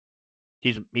back.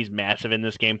 He's massive in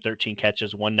this game. 13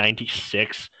 catches,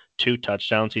 196, 2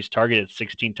 touchdowns. He's targeted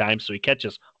 16 times, so he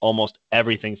catches almost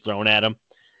everything thrown at him.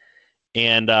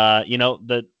 And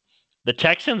the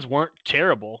Texans weren't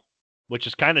terrible, which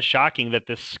is kind of shocking that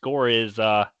this score is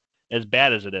as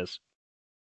bad as it is.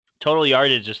 Total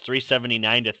yardage is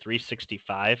 379 to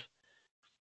 365.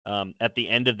 At the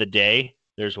end of the day,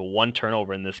 there's one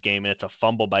turnover in this game, and it's a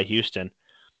fumble by Houston.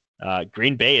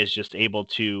 Green Bay is just able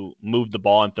to move the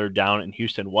ball on third down, and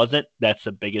Houston wasn't. That's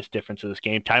the biggest difference of this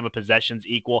game. Time of possession's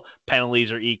equal.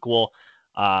 Penalties are equal.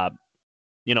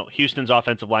 Houston's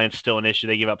offensive line is still an issue.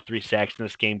 They give up 3 sacks in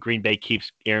this game. Green Bay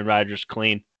keeps Aaron Rodgers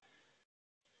clean.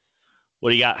 What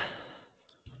do you got?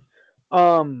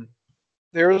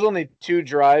 There was only 2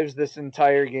 drives this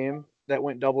entire game that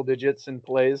went double digits in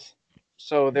plays.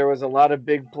 So there was a lot of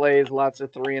big plays, lots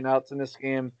of 3-and-outs in this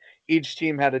game. Each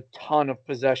team had a ton of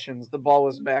possessions. The ball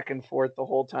was back and forth the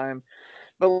whole time.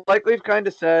 But like we've kind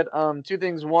of said, 2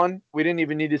 things. One, we didn't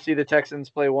even need to see the Texans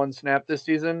play 1 snap this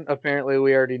season. Apparently,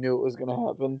 we already knew it was going to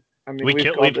happen. I mean,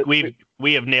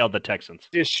 we have nailed the Texans.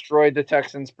 Destroyed the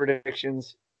Texans'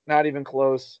 predictions. Not even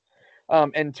close.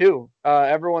 And 2,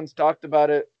 everyone's talked about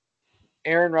it.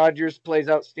 Aaron Rodgers plays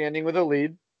outstanding with a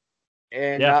lead,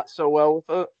 and not so well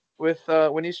with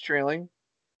when he's trailing.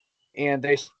 And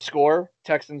they score,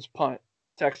 Texans punt.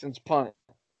 Texans punt.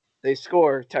 They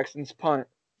score, Texans punt.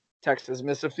 Texans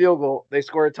miss a field goal. They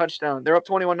score a touchdown. They're up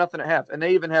 21-0 at half. And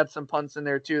they even had some punts in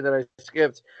there too that I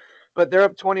skipped. But they're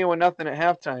up 21-0 at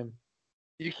halftime.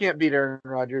 You can't beat Aaron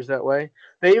Rodgers that way.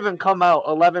 They even come out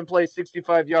 11 plays,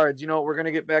 65 yards. You know, we're going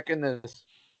to get back in this.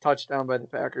 Touchdown by the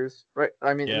Packers. Right?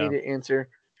 Immediate answer.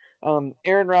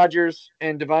 Aaron Rodgers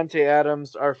and Devontae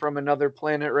Adams are from another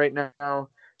planet right now.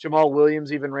 Jamal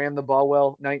Williams even ran the ball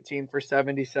well, 19 for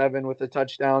 77 with a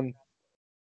touchdown.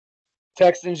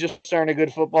 Texans just aren't a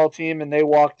good football team, and they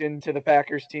walked into the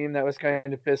Packers team that was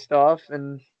kind of pissed off.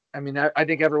 And, I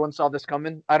think everyone saw this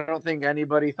coming. I don't think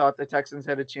anybody thought the Texans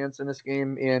had a chance in this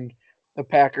game, and the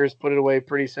Packers put it away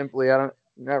pretty simply.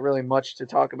 Not really much to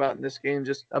talk about in this game,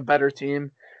 just a better team.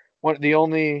 The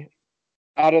only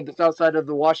outside of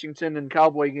the Washington and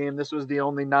Cowboy game, this was the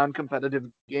only non-competitive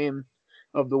game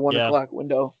of the 1 o'clock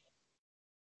window.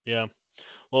 Yeah.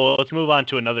 Well, let's move on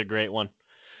to another great one.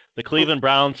 The Cleveland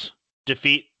Browns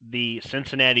defeat the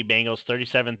Cincinnati Bengals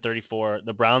 37-34.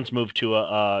 The Browns move to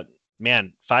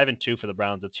 5-2 for the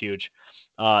Browns. That's huge.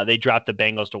 They dropped the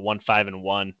Bengals to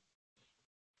 5-1.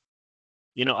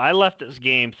 I left this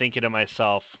game thinking to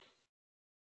myself,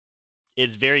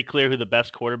 it's very clear who the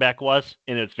best quarterback was,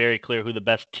 and it's very clear who the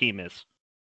best team is.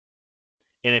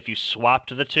 And if you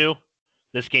swapped the two,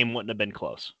 this game wouldn't have been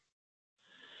close.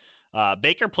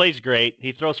 Baker plays great.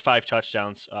 He throws 5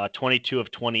 touchdowns, 22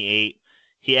 of 28.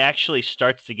 He actually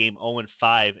starts the game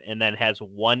 0-5 and then has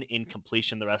 1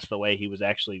 incompletion the rest of the way. He was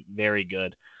actually very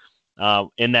good.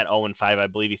 In that 0-5, I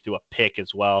believe he threw a pick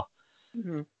as well.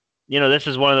 Mm-hmm. This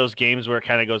is one of those games where it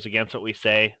kind of goes against what we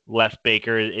say. Less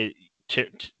Baker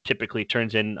typically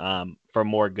turns in for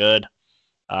more good.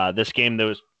 This game, there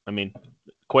was,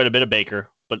 quite a bit of Baker,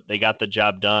 but they got the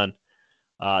job done.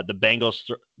 The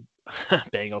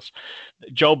Bengals,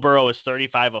 Joe Burrow is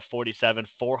 35 of 47,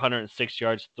 406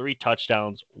 yards, 3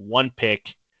 touchdowns, 1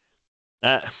 pick.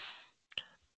 They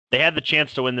had the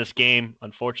chance to win this game.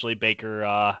 Unfortunately,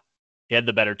 Baker He had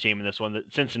the better team in this one.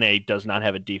 Cincinnati does not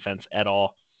have a defense at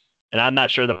all. And I'm not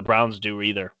sure the Browns do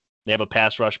either. They have a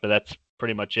pass rush, but that's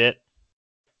pretty much it.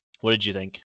 What did you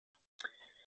think?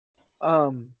 I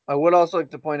would also like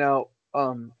to point out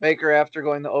Baker, after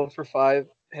going to 0 for 5,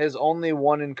 his only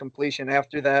one incompletion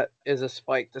after that is a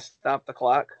spike to stop the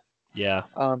clock. Yeah.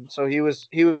 So he was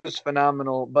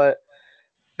phenomenal. But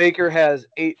Baker has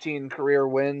 18 career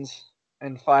wins,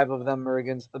 and 5 of them are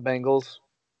against the Bengals.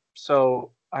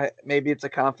 So maybe it's a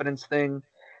confidence thing.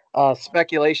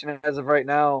 Speculation as of right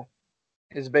now,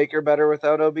 is Baker better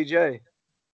without OBJ?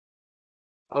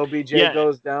 OBJ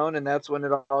goes down, and that's when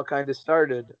it all kind of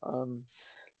started. Go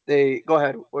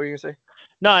ahead. What were you gonna say?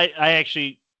 No, I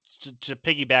actually, to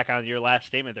piggyback on your last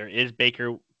statement, there is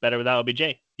Baker better without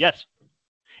OBJ. Yes,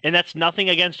 and that's nothing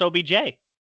against OBJ.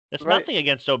 That's right. Nothing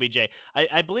against OBJ.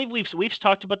 I believe we've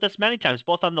talked about this many times,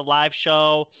 both on the live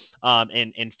show,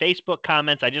 and Facebook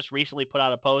comments. I just recently put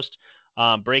out a post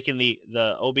breaking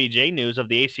the OBJ news of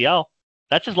the ACL.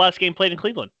 That's his last game played in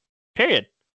Cleveland. Period.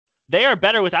 They are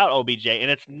better without OBJ,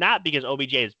 and it's not because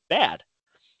OBJ is bad.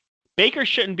 Baker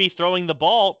shouldn't be throwing the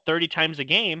ball 30 times a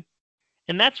game,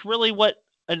 and that's really what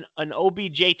an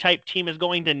OBJ-type team is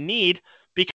going to need,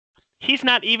 because he's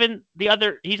not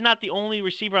the only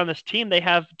receiver on this team. They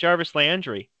have Jarvis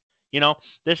Landry.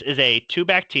 This is a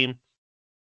two-back team.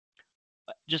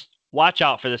 Just watch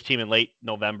out for this team in late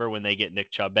November when they get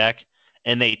Nick Chubb back,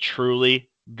 and they truly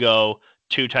go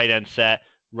two tight end set,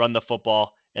 run the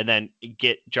football, and then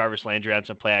get Jarvis Landry on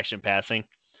some play-action passing.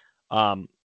 A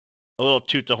little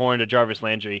toot the horn to Jarvis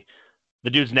Landry. The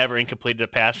dude's never incompleted a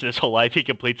pass in his whole life. He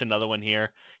completes another one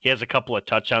here. He has a couple of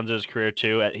touchdowns in his career,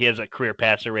 too. He has a career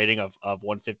passer rating of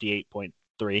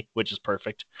 158.3, which is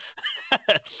perfect.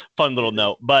 Fun little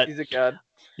note. But he's a god.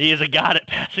 He is a god at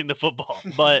passing the football.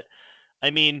 But, I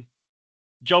mean,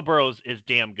 Joe Burrow is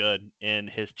damn good, and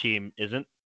his team isn't.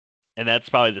 And that's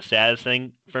probably the saddest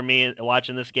thing for me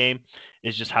watching this game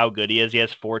is just how good he is. He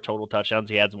has 4 total touchdowns.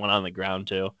 He has one on the ground,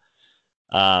 too.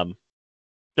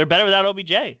 They're better without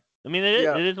OBJ. I mean,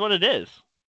 it is what it is.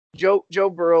 Joe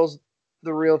Burrow's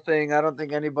the real thing. I don't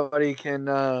think anybody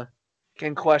can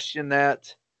question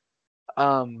that.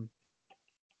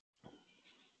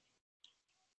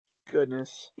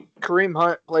 Goodness, Kareem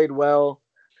Hunt played well,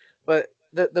 but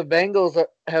the Bengals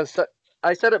have.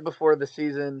 I said it before the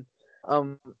season.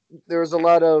 There was a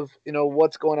lot of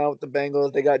what's going on with the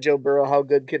Bengals. They got Joe Burrow. How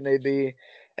good can they be?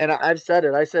 And I've said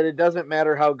it. I said it doesn't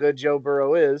matter how good Joe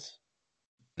Burrow is.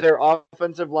 Their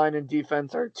offensive line and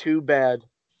defense are too bad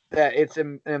that it's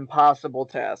an impossible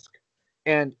task.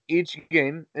 And each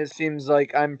game, it seems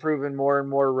like I'm proven more and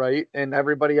more right. And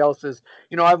everybody else is,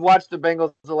 I've watched the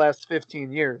Bengals the last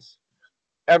 15 years.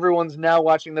 Everyone's now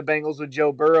watching the Bengals with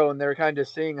Joe Burrow, and they're kind of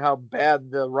seeing how bad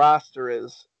the roster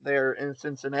is there in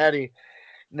Cincinnati.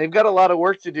 And they've got a lot of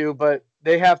work to do, but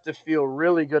they have to feel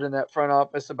really good in that front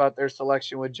office about their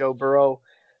selection with Joe Burrow.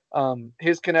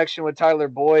 His connection with Tyler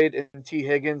Boyd and T.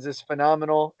 Higgins is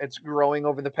phenomenal. It's growing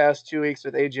over the past 2 weeks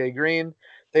with A.J. Green.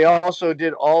 They also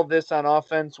did all this on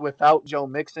offense without Joe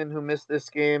Mixon, who missed this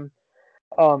game.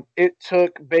 It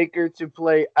took Baker to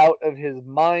play out of his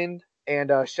mind.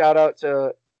 And shout out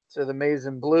to the Maize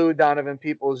and Blue, Donovan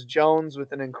Peoples-Jones,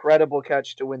 with an incredible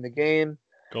catch to win the game.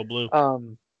 Go Blue.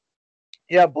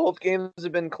 Yeah, both games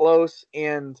have been close,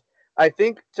 and I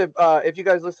think if you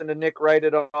guys listen to Nick Wright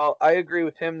at all, I agree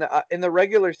with him that in the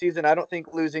regular season, I don't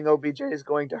think losing OBJ is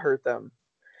going to hurt them.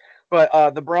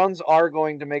 But the Browns are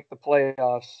going to make the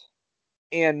playoffs,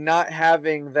 and not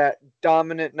having that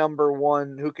dominant number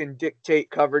one who can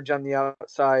dictate coverage on the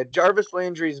outside. Jarvis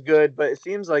Landry's good, but it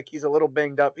seems like he's a little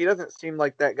banged up. He doesn't seem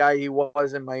like that guy he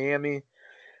was in Miami.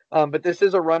 But this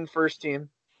is a run-first team.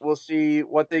 We'll see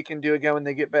what they can do again when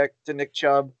they get back to Nick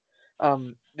Chubb.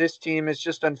 This team is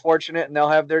just unfortunate, and they'll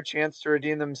have their chance to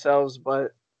redeem themselves.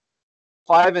 But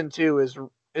 5-2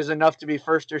 is enough to be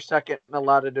first or second in a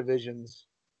lot of divisions.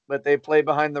 But they play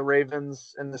behind the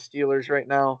Ravens and the Steelers right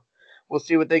now. We'll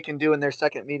see what they can do in their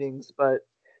second meetings. But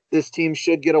this team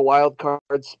should get a wild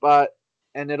card spot,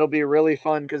 and it'll be really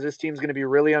fun because this team's going to be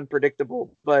really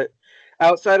unpredictable. But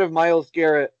outside of Myles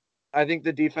Garrett, I think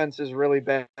the defense is really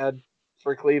bad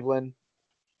for Cleveland.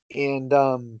 And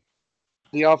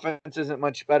the offense isn't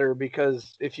much better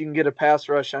because if you can get a pass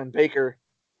rush on Baker,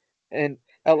 and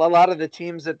a lot of the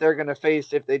teams that they're going to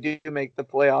face if they do make the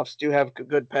playoffs do have a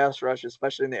good pass rush,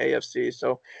 especially in the AFC.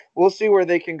 So we'll see where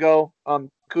they can go.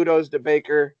 Kudos to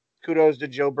Baker. Kudos to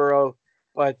Joe Burrow.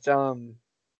 But,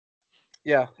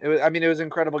 yeah, it was an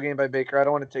incredible game by Baker. I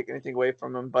don't want to take anything away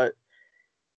from him, but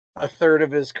a third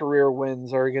of his career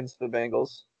wins are against the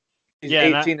Bengals. He's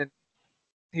 18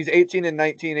 and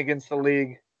 19 against the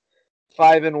league.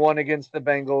 5-1 against the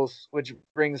Bengals, which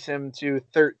brings him to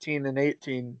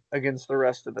 13-18 against the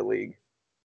rest of the league.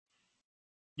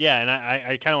 Yeah, and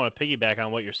I kind of want to piggyback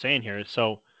on what you're saying here.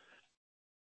 So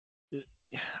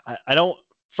I don't.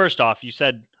 First off, you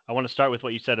said I want to start with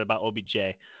what you said about OBJ.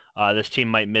 This team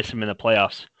might miss him in the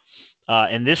playoffs.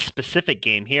 In this specific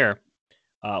game here,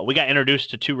 we got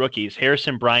introduced to two rookies,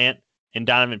 Harrison Bryant and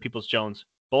Donovan Peoples-Jones.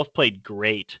 Both played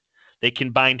great. They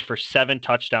combined for 7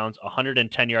 touchdowns,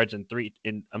 110 yards, and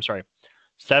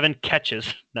 7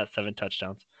 catches, not 7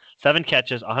 touchdowns. 7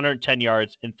 catches, 110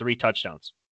 yards, and 3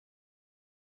 touchdowns.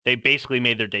 They basically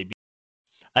made their debut.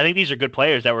 I think these are good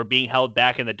players that were being held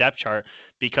back in the depth chart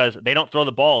because they don't throw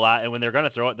the ball a lot, and when they're going to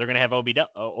throw it, they're going to have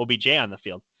OBJ on the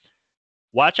field.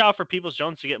 Watch out for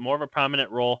Peoples-Jones to get more of a prominent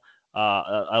role.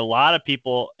 A lot of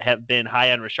people have been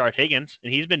high on Rashard Higgins,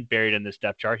 and he's been buried in this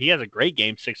depth chart. He has a great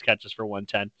game, 6 catches for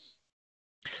 110.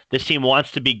 This team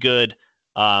wants to be good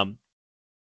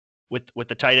with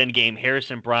the tight end game.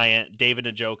 Harrison Bryant, David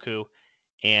Njoku,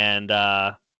 and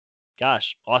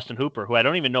Austin Hooper, who I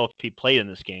don't even know if he played in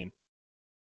this game.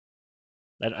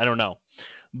 I don't know.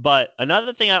 But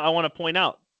another thing I want to point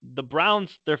out, the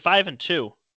Browns, they're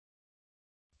 5-2,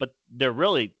 but they're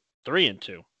really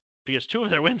 3-2 because 2 of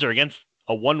their wins are against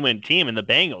a 1-win team in the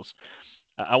Bengals.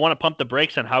 I want to pump the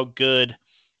brakes on how good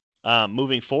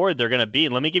moving forward they're going to be.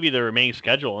 And let me give you the remaining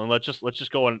schedule, and let's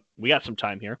just go on. We got some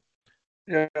time here.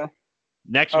 Yeah.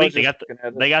 Next week they got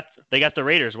the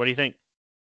Raiders. What do you think?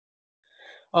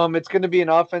 It's going to be an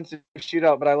offensive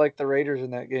shootout, but I like the Raiders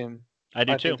in that game. I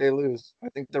do too. I think they lose. I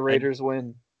think the Raiders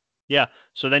win. Yeah.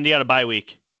 So then you got a bye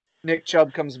week. Nick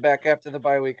Chubb comes back after the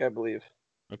bye week, I believe.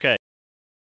 Okay.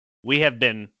 We have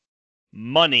been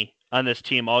money on this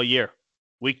team all year.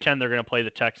 Week 10, they're going to play the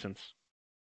Texans.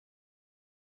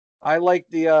 I like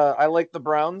the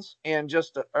Browns, and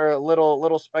just a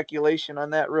little speculation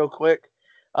on that real quick.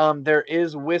 There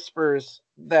is whispers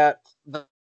that the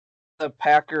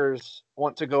Packers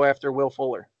want to go after Will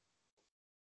Fuller.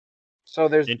 So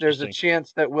there's a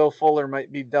chance that Will Fuller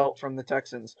might be dealt from the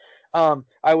Texans.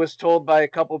 I was told by a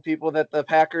couple people that the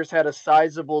Packers had a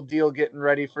sizable deal getting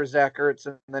ready for Zach Ertz,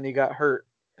 and then he got hurt.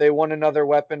 They want another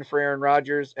weapon for Aaron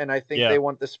Rodgers, and I think they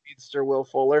want the speedster Will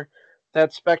Fuller.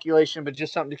 That's speculation, but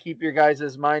just something to keep your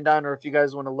guys' mind on, or if you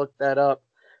guys want to look that up.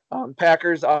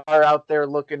 Packers are out there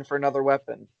looking for another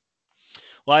weapon.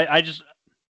 Well,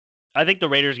 I think the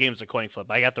Raiders game is a coin flip.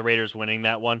 I got the Raiders winning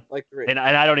that one. And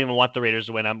I don't even want the Raiders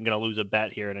to win. I'm going to lose a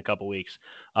bet here in a couple weeks.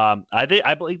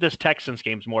 I believe this Texans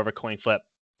game is more of a coin flip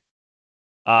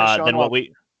than what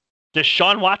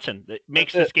Deshaun Watson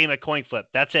makes this game a coin flip.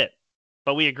 That's it.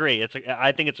 But we agree.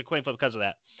 I think it's a coin flip because of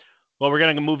that. Well, we're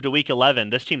going to move to week 11.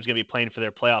 This team's going to be playing for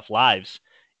their playoff lives,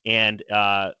 and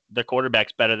the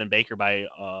quarterback's better than Baker by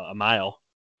a mile.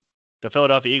 The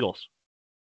Philadelphia Eagles.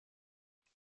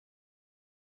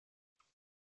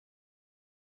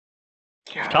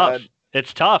 It's tough.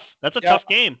 It's tough. That's a tough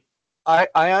game. I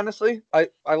honestly, I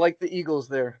like the Eagles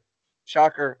there.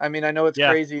 Shocker. I mean, I know it's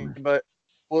crazy, but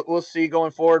we'll see going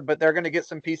forward. But they're going to get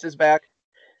some pieces back.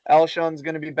 Alshon's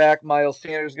going to be back. Miles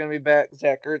Sanders is going to be back.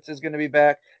 Zach Ertz is going to be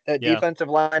back. That defensive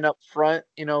line up front,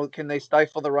 can they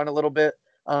stifle the run a little bit?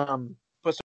 Put some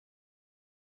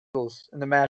Eagles in the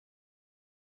match.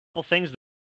 Couple things.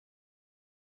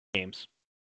 Games.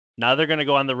 Now they're going to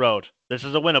go on the road. This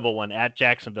is a winnable one at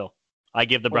Jacksonville. I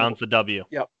give the Browns the W.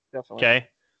 Yep, definitely. Okay?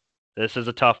 This is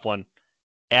a tough one.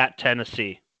 At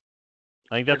Tennessee.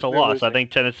 I think that's a loss. I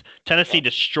think Tennessee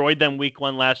destroyed them week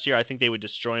 1 last year. I think they would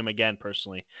destroy them again,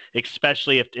 personally,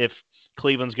 especially if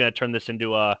Cleveland's going to turn this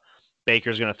into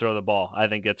Baker's going to throw the ball. I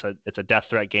think it's a death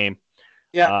threat game.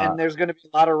 Yeah, and there's going to be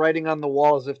a lot of writing on the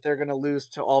walls if they're going to lose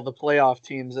to all the playoff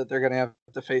teams that they're going to have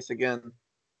to face again.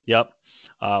 Yep.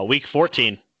 Week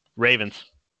 14, Ravens.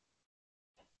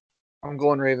 I'm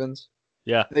going Ravens.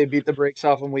 Yeah. They beat the brakes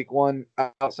off in week 1.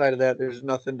 Outside of that, there's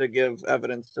nothing to give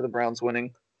evidence to the Browns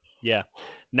winning. Yeah.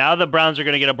 Now the Browns are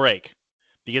going to get a break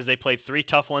because they played 3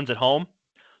 tough ones at home.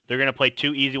 They're going to play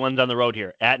 2 easy ones on the road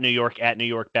here. At New York,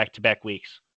 back-to-back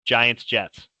weeks. Giants,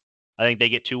 Jets. I think they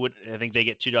get 2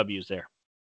 W's there.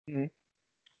 Mm-hmm.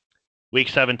 Week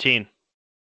 17.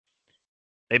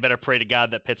 They better pray to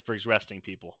God that Pittsburgh's resting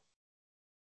people.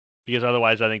 Because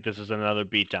otherwise I think this is another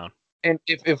beatdown. And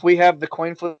if we have the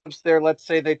coin flips there, let's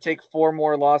say they take 4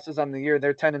 more losses on the year,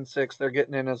 they're 10-6. They're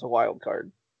getting in as a wild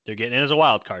card. They're getting in as a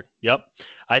wild card. Yep.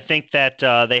 I think that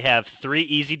they have 3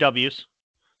 easy W's,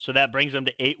 so that brings them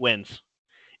to 8 wins.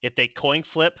 If they coin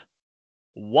flip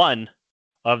 1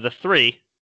 of the 3,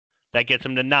 that gets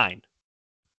them to 9.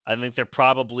 I think they're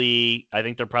probably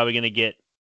going to get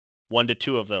 1 to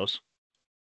 2 of those.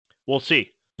 We'll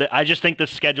see. I just think the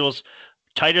schedule's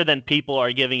tighter than people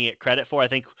are giving it credit for. I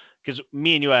think because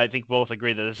me and you, I think both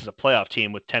agree that this is a playoff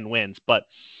team with 10 wins, but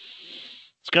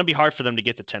it's going to be hard for them to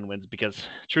get to 10 wins because,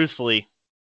 truthfully,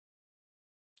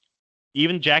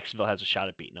 even Jacksonville has a shot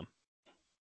at beating them.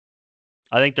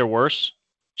 I think they're worse.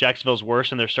 Jacksonville's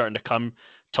worse, and they're starting to come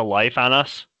to life on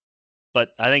us.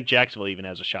 But I think Jacksonville even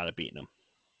has a shot at beating them.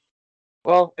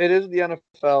 Well, it is the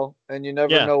NFL, and you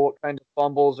never Yeah. know what kind of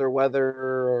fumbles or weather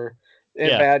or in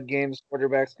bad games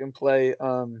quarterbacks can play.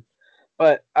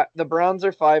 But the Browns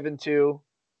are 5-2,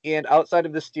 and outside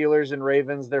of the Steelers and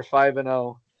Ravens, they're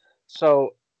 5-0.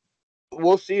 So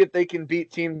we'll see if they can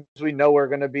beat teams we know are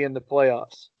going to be in the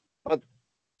playoffs. But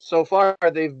so far,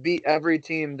 they've beat every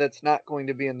team that's not going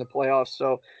to be in the playoffs.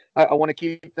 So I want to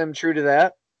keep them true to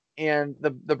that. And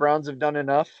the Browns have done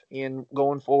enough. And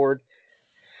going forward,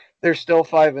 they're still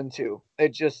 5-2.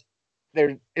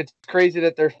 It's crazy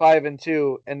that they're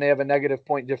 5-2 and they have a negative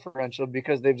point differential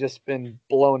because they've just been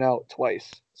blown out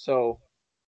twice. So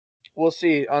we'll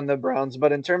see on the Browns.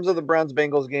 But in terms of the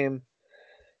Browns-Bengals game,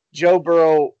 Joe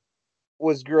Burrow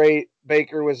was great,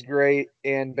 Baker was great,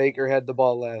 and Baker had the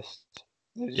ball last.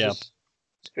 It's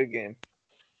a good game.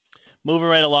 Moving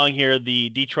right along here, the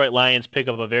Detroit Lions pick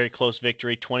up a very close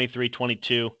victory,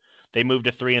 23-22. They moved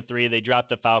to 3-3. They dropped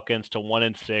the Falcons to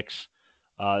 1-6.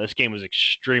 This game was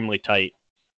extremely tight.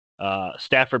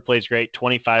 Stafford plays great,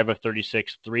 25 of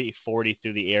 36, 340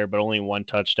 through the air, but only one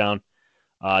touchdown.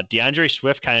 DeAndre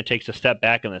Swift kind of takes a step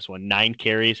back in this one, 9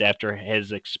 carries after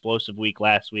his explosive week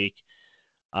last week.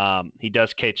 He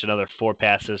does catch another 4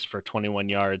 passes for 21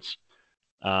 yards.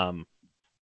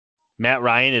 Matt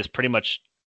Ryan is pretty much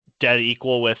dead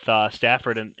equal with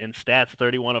Stafford in stats,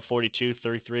 31 of 42,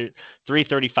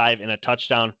 335 and a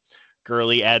touchdown.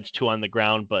 Gurley adds 2 on the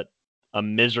ground, but a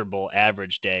miserable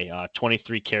average day,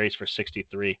 23 carries for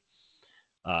 63.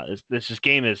 This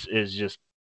game is just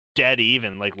dead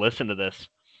even. Like, listen to this.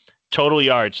 Total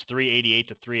yards, 388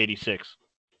 to 386.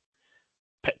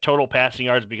 Total passing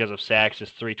yards because of sacks is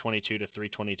 322 to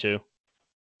 322.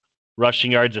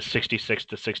 Rushing yards is 66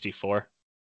 to 64.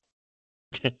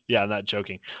 Yeah, I'm not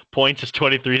joking. Points is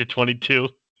 23 to 22.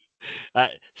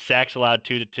 Sacks allowed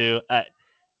 2 to 2.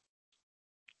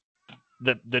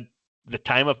 The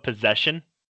time of possession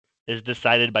is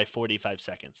decided by 45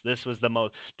 seconds. These are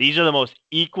the most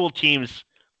equal teams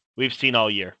we've seen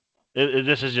all year.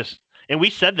 This is just, and we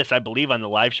said this, I believe, on the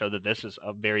live show that this is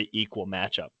a very equal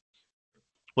matchup.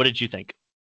 What did you think?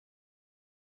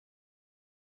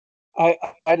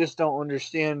 I just don't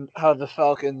understand how the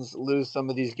Falcons lose some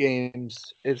of these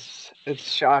games. It's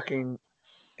shocking.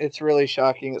 It's really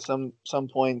shocking at some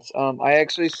points. I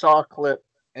actually saw a clip,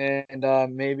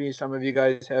 and maybe some of you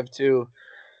guys have too.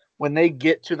 When they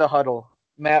get to the huddle,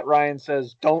 Matt Ryan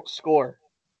says, "Don't score."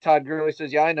 Todd Gurley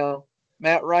says, "Yeah, I know."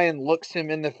 Matt Ryan looks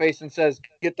him in the face and says,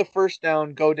 "Get the first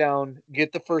down, go down.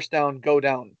 Get the first down, go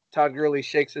down." Todd Gurley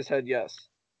shakes his head yes,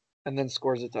 and then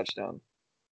scores a touchdown.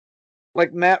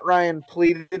 Like, Matt Ryan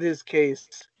pleaded his case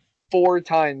 4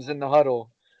 times in the huddle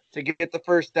to get the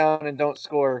first down and don't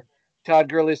score. Todd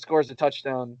Gurley scores a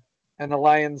touchdown, and the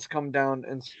Lions come down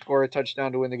and score a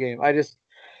touchdown to win the game.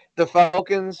 The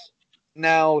Falcons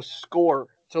now score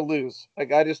to lose.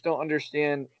 Like, I just don't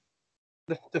understand.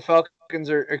 The Falcons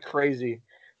are crazy.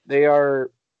 They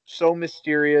are so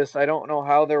mysterious. I don't know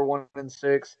how they're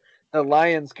 1-6. The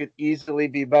Lions could easily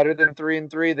be better than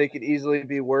 3-3. They could easily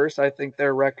be worse. I think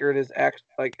their record is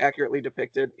accurately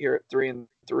depicted here at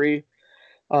 3-3.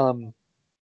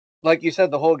 Like you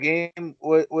said, the whole game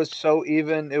was so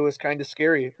even. It was kind of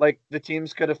scary. Like, the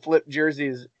teams could have flipped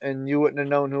jerseys, and you wouldn't have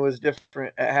known who was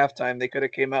different at halftime. They could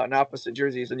have came out in opposite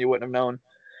jerseys, and you wouldn't have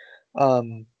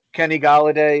known. Kenny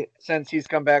Golladay, since he's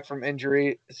come back from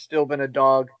injury, has still been a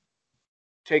dog,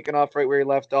 taken off right where he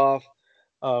left off.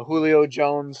 Julio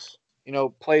Jones,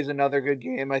 plays another good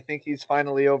game. I think he's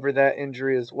finally over that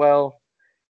injury as well.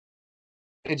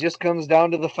 It just comes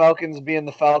down to the Falcons being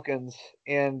the Falcons,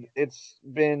 and it's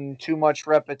been too much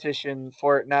repetition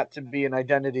for it not to be an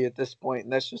identity at this point,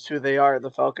 and that's just who they are. The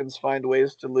Falcons find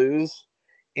ways to lose,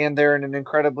 and they're in an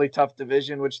incredibly tough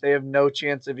division, which they have no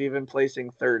chance of even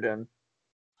placing third in.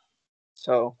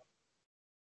 So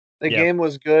the game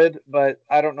was good, but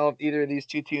I don't know if either of these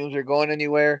two teams are going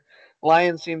anywhere.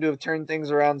 Lions seem to have turned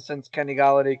things around since Kenny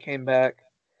Golladay came back,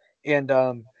 and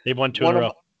they've won 2 in a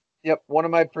row. One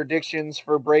of my predictions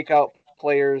for breakout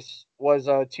players was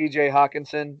T.J.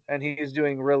 Hawkinson, and he's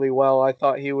doing really well. I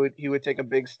thought he would take a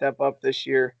big step up this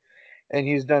year, and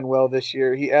he's done well this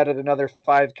year. He added another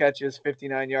 5 catches,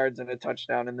 59 yards, and a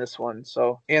touchdown in this one.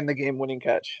 So, and the game-winning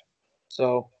catch.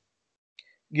 So,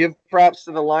 give props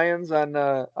to the Lions on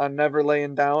never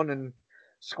laying down and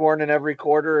scoring in every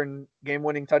quarter and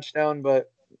game-winning touchdown.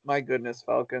 But my goodness,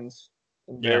 Falcons,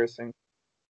 Yeah. embarrassing.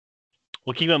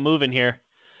 We'll keep it moving here.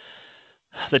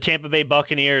 The Tampa Bay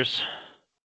Buccaneers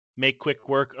make quick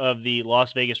work of the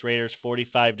Las Vegas Raiders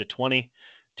 45-20.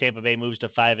 Tampa Bay moves to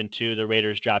 5-2. The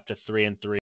Raiders drop to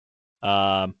 3-3.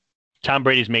 Tom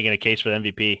Brady's making a case for the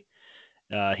MVP.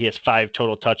 He has 5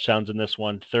 total touchdowns in this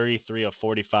one, 33 of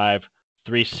 45,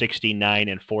 369,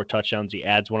 and 4 touchdowns. He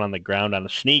adds one on the ground on a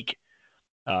sneak.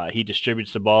 He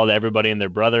distributes the ball to everybody and their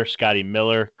brother, Scotty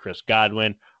Miller, Chris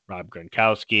Godwin, Rob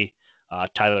Gronkowski,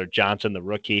 Tyler Johnson, the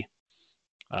rookie.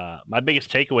 My biggest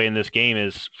takeaway in this game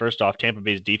is, first off, Tampa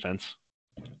Bay's defense.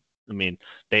 I mean,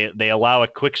 they allow a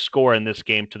quick score in this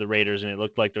game to the Raiders, and it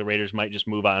looked like the Raiders might just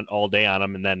move on all day on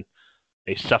them, and then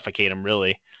they suffocate them,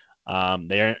 really.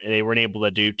 They weren't able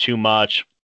to do too much.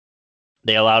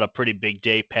 They allowed a pretty big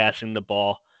day passing the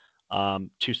ball,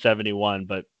 271,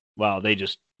 but, wow, they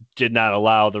just did not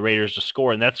allow the Raiders to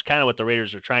score, and that's kind of what the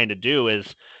Raiders are trying to do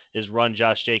is run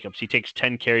Josh Jacobs. He takes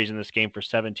 10 carries in this game for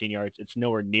 17 yards. It's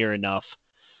nowhere near enough.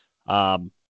 I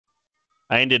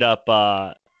ended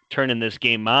up turning this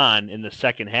game on in the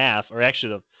second half, or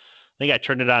actually, I think I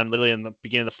turned it on literally in the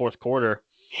beginning of the fourth quarter,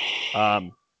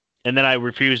 and then I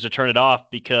refused to turn it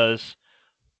off because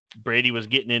Brady was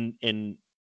getting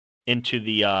into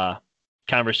the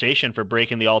conversation for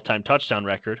breaking the all-time touchdown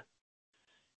record.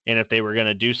 And if they were going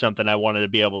to do something, I wanted to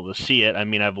be able to see it. I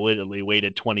mean, I've literally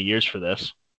waited 20 years for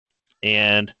this.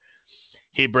 And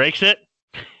he breaks it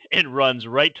and runs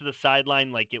right to the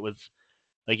sideline like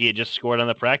he had just scored on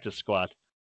the practice squad.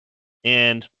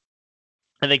 And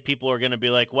I think people are going to be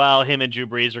like, well, him and Drew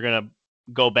Brees are going to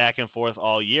go back and forth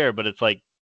all year, but it's like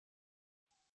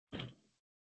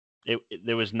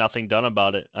there was nothing done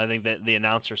about it. I think that the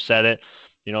announcer said it,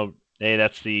 hey,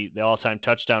 that's the all-time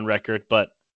touchdown record, but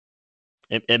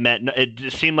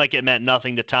it seemed like it meant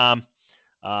nothing to Tom.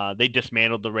 They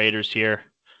dismantled the Raiders here.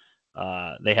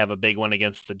 They have a big one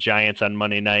against the Giants on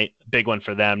Monday night. Big one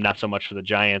for them, not so much for the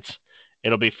Giants.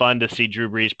 It'll be fun to see Drew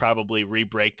Brees probably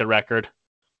re-break the record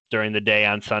during the day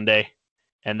on Sunday,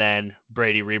 and then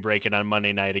Brady re-break it on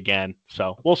Monday night again.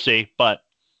 So we'll see. But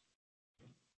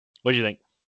what do you think?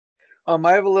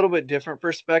 I have a little bit different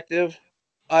perspective.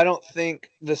 I don't think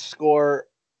the score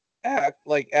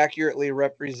accurately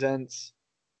represents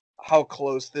how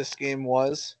close this game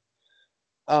was.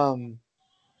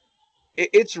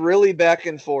 It's really back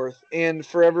and forth, and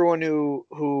for everyone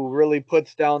who really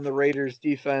puts down the Raiders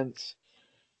defense,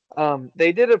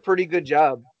 they did a pretty good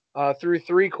job. Through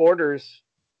 3 quarters,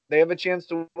 they have a chance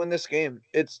to win this game.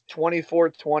 It's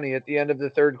 24-20 at the end of the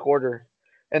third quarter,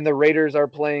 and the Raiders are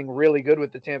playing really good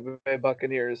with the Tampa Bay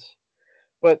Buccaneers.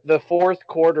 But the fourth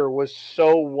quarter was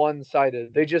so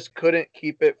one-sided. They just couldn't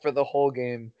keep it for the whole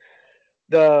game.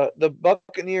 The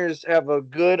Buccaneers have a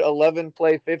good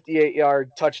 11-play,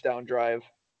 58-yard touchdown drive.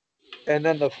 And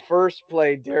then the first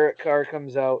play, Derek Carr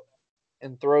comes out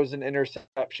and throws an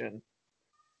interception.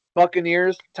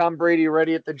 Buccaneers, Tom Brady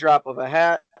ready at the drop of a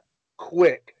hat.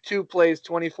 Quick. 2 plays,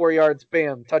 24 yards,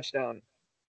 bam, touchdown.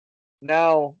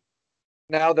 Now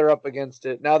they're up against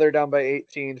it. Now they're down by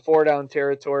 18, 4-down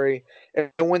territory.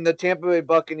 And when the Tampa Bay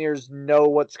Buccaneers know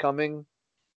what's coming,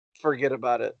 forget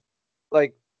about it.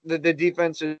 Like, the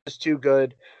defense is too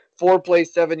good. 4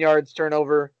 plays, 7 yards,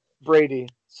 turnover. Brady,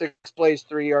 6 plays,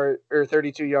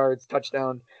 32 yards,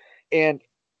 touchdown. And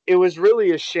it was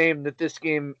really a shame that this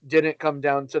game didn't come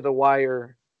down to the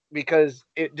wire because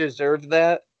it deserved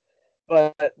that.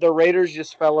 But the Raiders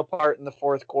just fell apart in the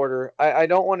fourth quarter. I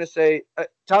don't want to say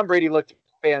Tom Brady looked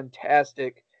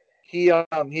fantastic. He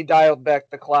dialed back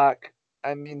the clock.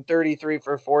 I mean, 33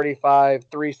 for 45,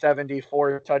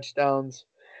 374 touchdowns.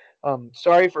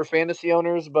 Sorry for fantasy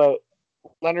owners, but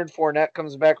Leonard Fournette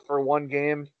comes back for 1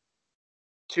 game.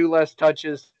 2 less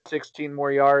touches, 16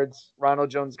 more yards. Ronald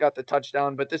Jones got the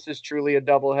touchdown, but this is truly a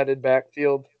double-headed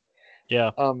backfield. Yeah.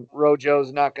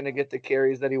 Rojo's not going to get the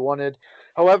carries that he wanted.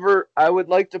 However, I would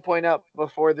like to point out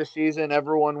before the season,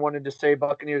 everyone wanted to say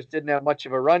Buccaneers didn't have much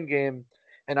of a run game,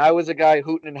 and I was a guy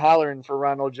hooting and hollering for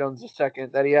Ronald Jones II,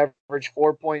 that he averaged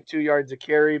 4.2 yards a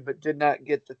carry but did not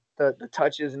get the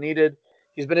touches needed.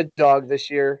 He's been a dog this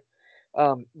year.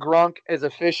 Gronk has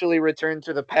officially returned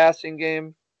to the passing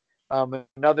game.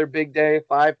 Another big day,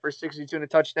 5 for 62 and a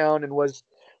touchdown, and was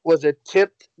a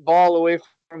tipped ball away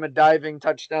from a diving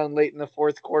touchdown late in the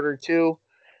fourth quarter too.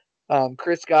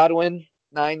 Chris Godwin,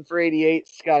 9 for 88.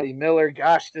 Scotty Miller,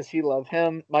 gosh, does he love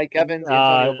him? Mike Evans,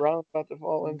 Antonio Brown about to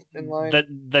fall in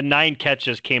line. The 9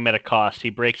 catches came at a cost. He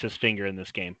breaks his finger in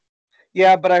this game.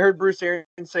 Yeah, but I heard Bruce Arians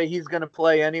say he's going to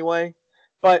play anyway.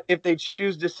 But if they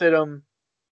choose to sit him,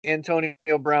 Antonio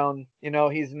Brown,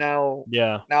 he's now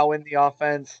Yeah. in the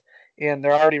offense, and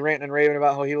they're already ranting and raving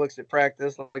about how he looks at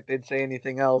practice, like they'd say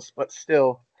anything else. But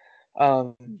still,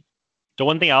 um, The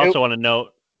one thing I it, also want to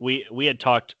note, we had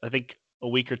talked, I think, a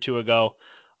week or two ago,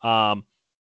 um,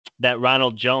 that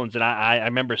Ronald Jones, and I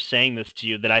remember saying this to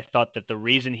you, that I thought that the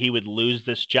reason he would lose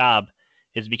this job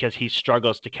is because he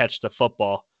struggles to catch the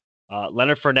football.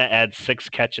 Leonard Fournette had 6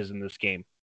 catches in this game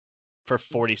for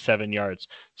 47 yards.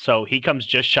 So he comes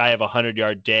just shy of a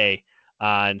 100-yard day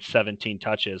on 17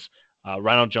 touches.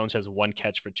 Ronald Jones has 1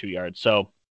 catch for 2 yards.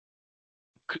 So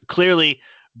clearly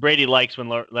Brady likes when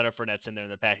Leonard Fournette's in there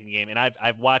in the passing game. And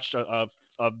I've watched a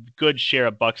good share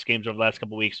of Bucs games over the last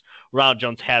couple of weeks. Ronald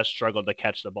Jones has struggled to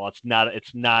catch the ball. It's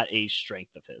not a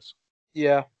strength of his.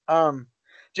 yeah.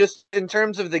 Just in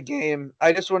terms of the game,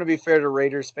 I just want to be fair to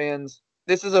Raiders fans.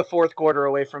 This is a fourth quarter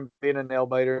away from being a nail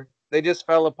biter. They just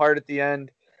fell apart at the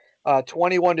end,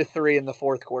 21-3 in the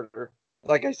fourth quarter.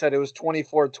 Like I said, it was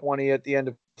 24-20 at the end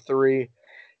of 3,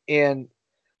 and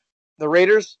the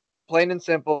Raiders, plain and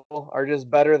simple, are just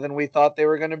better than we thought they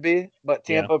were going to be. But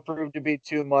Tampa proved to be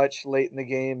too much late in the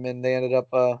game, and they ended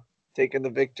up taking the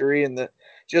victory. And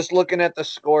just looking at the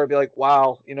score, be like,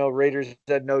 wow, Raiders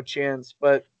had no chance.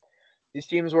 But these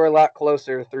teams were a lot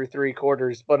closer through 3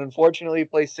 quarters. But unfortunately, you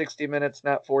play 60 minutes,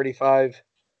 not 45.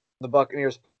 The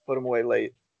Buccaneers put them away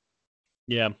late.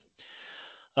 Yeah.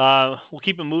 We'll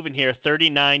keep it moving here.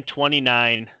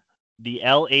 39-29. The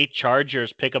LA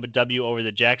Chargers pick up a W over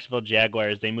the Jacksonville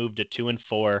Jaguars. They move to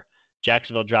 2-4.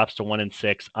 Jacksonville drops to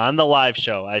 1-6. On the live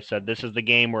show, I said this is the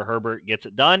game where Herbert gets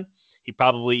it done. He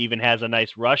probably even has a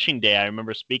nice rushing day. I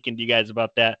remember speaking to you guys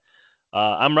about that.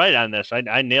 I'm right on this.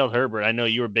 I nailed Herbert. I know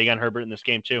you were big on Herbert in this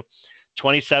game too.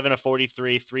 27 of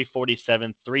 43,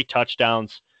 347, 3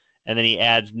 touchdowns, and then he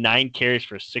adds 9 carries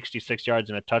for 66 yards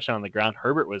and a touchdown on the ground.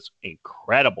 Herbert was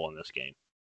incredible in this game.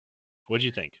 What did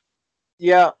you think?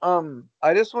 Yeah,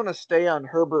 I just want to stay on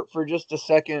Herbert for just a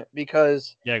second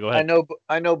because Yeah, go ahead.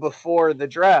 I know before the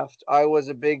draft, I was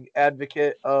a big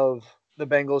advocate of the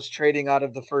Bengals trading out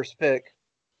of the first pick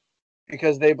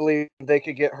because they believed they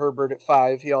could get Herbert at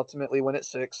 5. He ultimately went at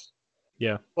 6.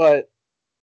 Yeah. But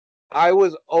I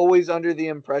was always under the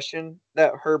impression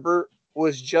that Herbert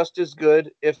was just as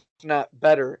good, if not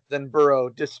better, than Burrow,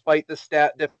 despite the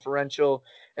stat differential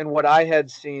and what I had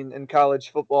seen in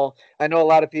college football. I know a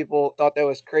lot of people thought that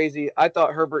was crazy. I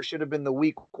thought Herbert should have been the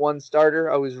week 1 starter.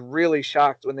 I was really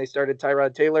shocked when they started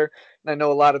Tyrod Taylor. And I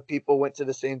know a lot of people went to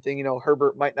the same thing.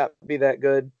 Herbert might not be that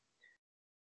good.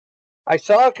 I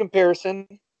saw a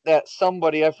comparison that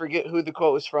somebody, I forget who the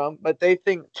quote was from, but they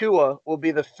think Tua will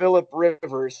be the Philip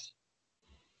Rivers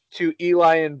to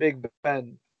Eli and Big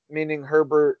Ben, meaning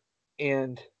Herbert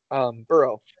and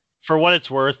Burrow. For what it's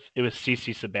worth, it was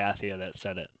CC Sabathia that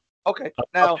said it. Okay,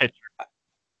 now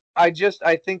I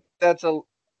think it's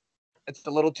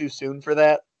a little too soon for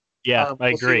that. Yeah, I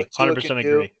agree. 100%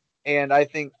 agree. And I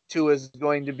think Tua is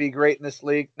going to be great in this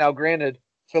league. Now, granted,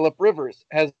 Philip Rivers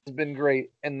has been great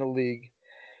in the league,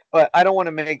 but I don't want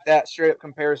to make that straight up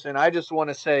comparison. I just want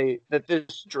to say that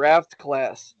this draft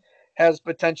class has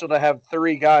potential to have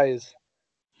 3 guys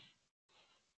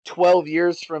 12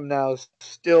 years from now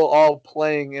still all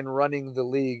playing and running the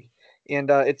league. And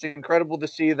it's incredible to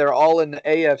see they're all in the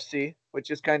AFC, which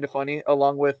is kind of funny,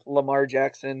 along with Lamar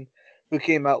Jackson, who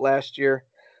came out last year,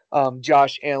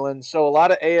 Josh Allen. So a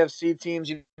lot of AFC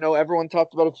teams, everyone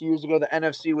talked about a few years ago, the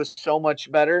NFC was so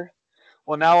much better.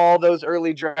 Well, now all those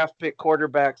early draft pick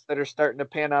quarterbacks that are starting to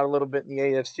pan out a little bit in the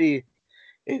AFC,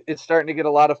 it's starting to get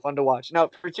a lot of fun to watch. Now,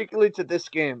 particularly to this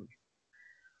game,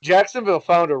 Jacksonville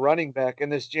found a running back in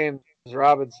this James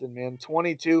Robinson, man.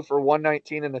 22 for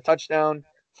 119 and a touchdown,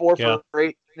 4 for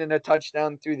 8 and a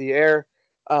touchdown through the air.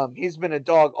 He's been a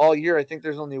dog all year. I think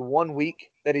there's only 1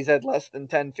 week that he's had less than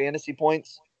 10 fantasy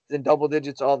points. He's in double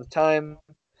digits all the time.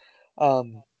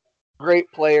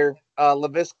 Great player.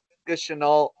 Laviska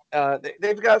Shenault.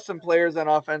 They've got some players on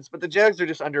offense, but the Jags are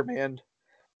just undermanned.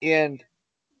 And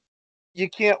you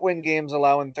can't win games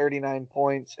allowing 39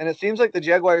 points. And it seems like the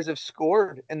Jaguars have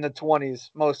scored in the 20s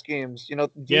most games,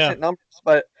 decent numbers.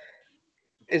 But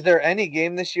is there any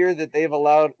game this year that they've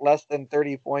allowed less than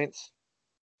 30 points?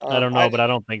 I don't know, but I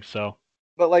don't think so.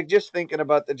 But just thinking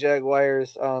about the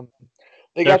Jaguars,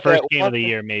 they Their got first that game of the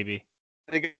year, maybe.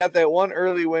 They got that one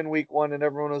early win week 1, and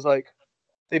everyone was like,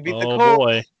 they beat the Colts. Oh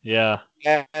boy, yeah.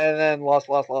 And then lost.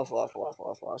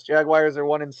 Jaguars are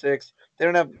 1-6. They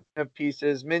don't have enough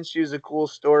pieces. Minshew's a cool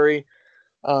story,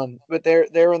 but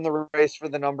they're in the race for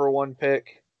the number 1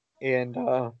 pick. And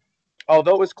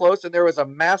although it was close, and there was a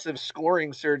massive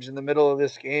scoring surge in the middle of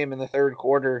this game in the third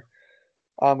quarter.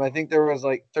 I think there was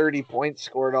like 30 points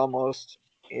scored almost.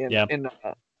 in Yeah.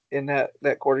 in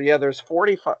that quarter. Yeah, there's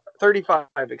 35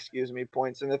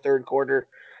 points in the third quarter.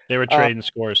 They were trading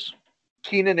scores.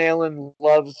 Keenan Allen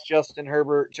loves Justin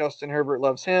Herbert. Justin Herbert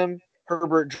loves him.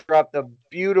 Herbert dropped a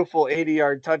beautiful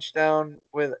 80-yard touchdown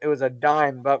it was a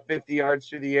dime, about 50 yards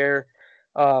through the air.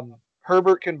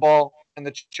 Herbert can ball, and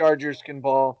the Chargers can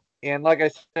ball. And like I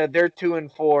said, they're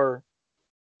 2-4,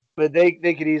 but they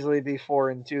could easily be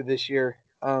 4-2 this year.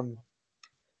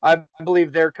 I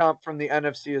believe their comp from the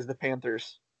NFC is the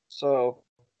Panthers. So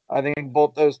I think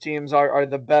both those teams are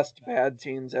the best bad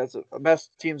teams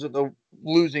best teams with a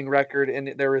losing record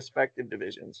in their respective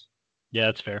divisions. Yeah,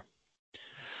 that's fair.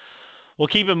 We'll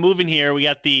keep it moving here. We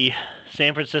got the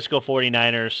San Francisco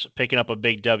 49ers picking up a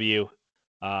big W.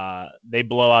 They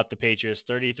blow out the Patriots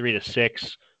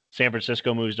 33-6. San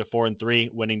Francisco moves to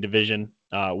 4-3,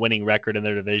 winning record in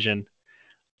their division.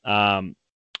 The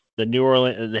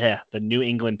New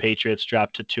England Patriots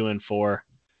dropped to 2-4.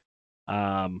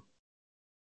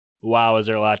 Wow, is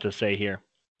there a lot to say here?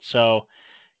 So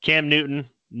Cam Newton,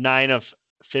 9 of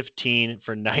 15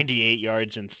 for 98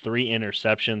 yards and 3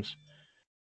 interceptions.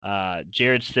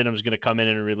 Jared Stidham's going to come in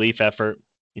a relief effort,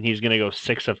 and he's going to go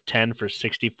 6 of 10 for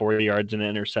 64 yards and an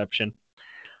interception.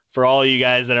 For all you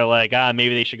guys that are like,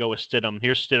 maybe they should go with Stidham,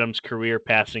 here's Stidham's career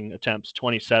passing attempts,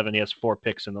 27. He has 4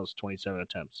 picks in those 27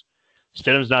 attempts.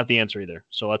 Stidham's not the answer either,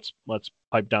 so let's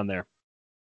pipe down there.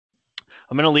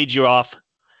 I'm going to lead you off.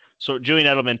 So Julian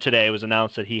Edelman today was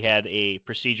announced that he had a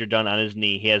procedure done on his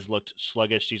knee. He has looked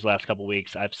sluggish these last couple of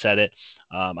weeks. I've said it.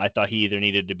 I thought he either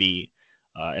needed to be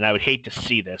and I would hate to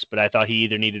see this, but I thought he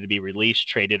either needed to be released,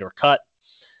 traded, or cut,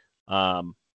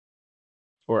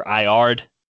 or IR'd.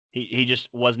 He just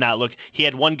was not looking. He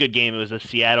had one good game. It was the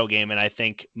Seattle game, and I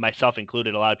think myself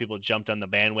included, a lot of people jumped on the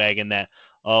bandwagon that,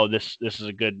 this is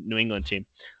a good New England team.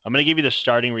 I'm going to give you the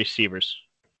starting receivers.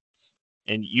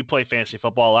 And you play fantasy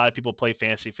football. A lot of people play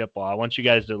fantasy football. I want you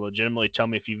guys to legitimately tell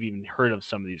me if you've even heard of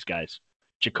some of these guys.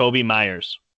 Jacoby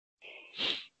Myers,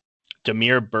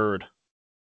 Damiere Byrd,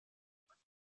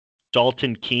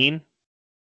 Dalton Keene,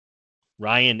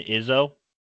 Ryan Izzo,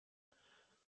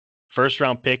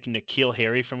 first-round pick N'Keal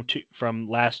Harry from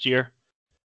last year.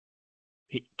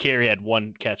 Harry had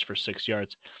 1 catch for 6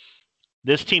 yards.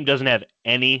 This team doesn't have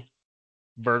any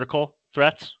vertical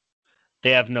threats. They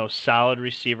have no solid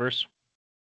receivers.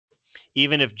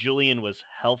 Even if Julian was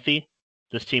healthy,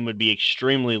 this team would be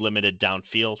extremely limited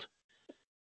downfield.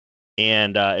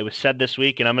 And it was said this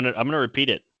week, and I'm gonna repeat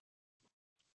it.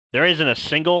 There isn't a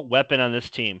single weapon on this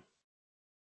team,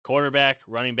 quarterback,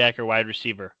 running back, or wide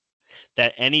receiver,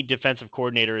 that any defensive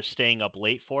coordinator is staying up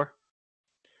late for,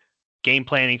 game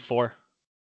planning for,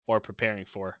 or preparing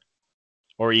for,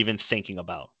 or even thinking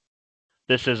about.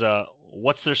 This is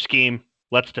what's their scheme?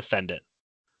 Let's defend it.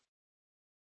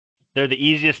 They're the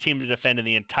easiest team to defend in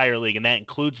the entire league, and that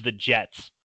includes the Jets.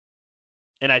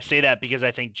 And I say that because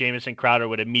I think Jamison Crowder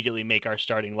would immediately make our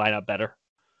starting lineup better.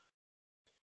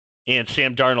 And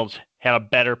Sam Darnold's had a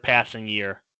better passing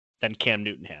year than Cam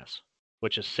Newton has,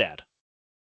 which is sad.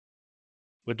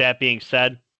 With that being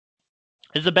said,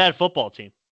 it's a bad football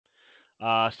team.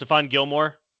 Stephon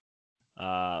Gilmore,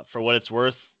 for what it's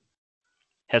worth,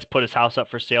 has put his house up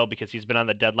for sale because he's been on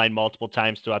the deadline multiple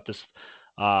times throughout this.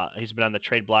 He's been on the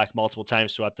trade block multiple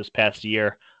times throughout this past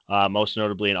year, most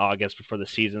notably in August before the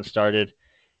season started.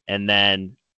 And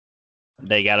then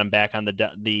they got him back on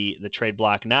the trade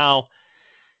block now.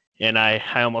 And I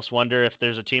almost wonder if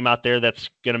there's a team out there that's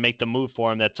going to make the move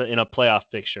for him that's in a playoff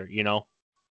picture,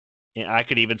 And I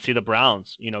could even see the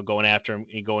Browns, going after him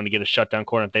and going to get a shutdown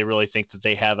corner if they really think that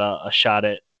they have a shot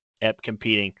at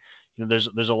competing. There's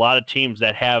a lot of teams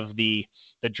that have the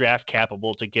draft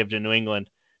capital to give to New England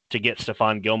to get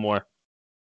Stephon Gilmore.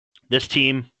 This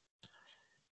team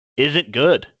isn't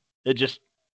good. It just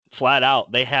flat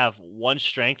out. They have one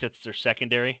strength. It's their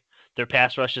secondary. Their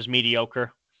pass rush is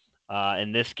mediocre.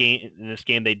 In this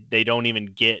game, they don't even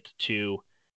get to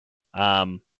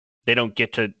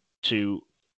Garoppolo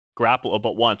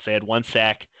but once. They had 1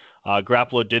 sack.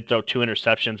 Garoppolo did throw 2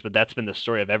 interceptions, but that's been the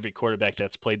story of every quarterback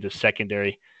that's played this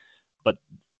secondary. But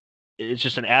it's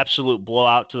just an absolute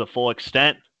blowout to the full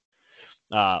extent.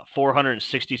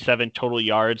 467 total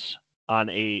yards on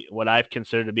what I've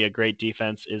considered to be a great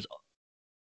defense is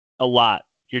a lot.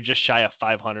 You're just shy of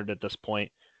 500 at this point.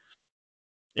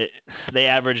 They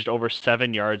averaged over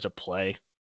 7 yards a play.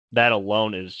 That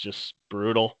alone is just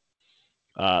brutal.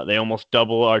 They almost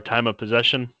double our time of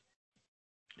possession.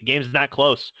 The game's not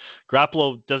close.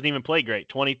 Garoppolo doesn't even play great.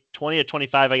 20 to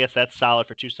 25, I guess that's solid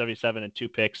for 277 and 2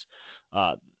 picks.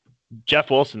 Jeff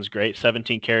Wilson's great.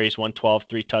 17 carries, 112,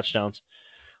 3 touchdowns.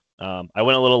 I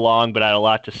went a little long, but I had a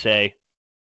lot to say.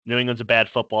 New England's a bad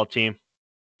football team.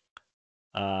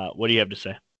 What do you have to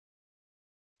say?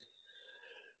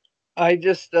 I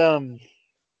just the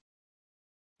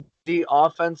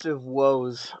offensive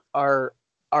woes are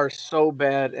so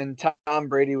bad, and Tom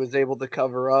Brady was able to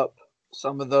cover up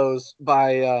some of those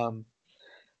by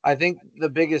I think the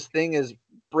biggest thing is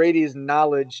Brady's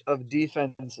knowledge of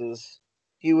defenses.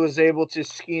 He was able to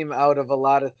scheme out of a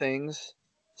lot of things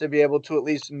to be able to at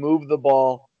least move the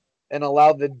ball and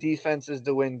allow the defenses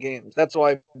to win games. That's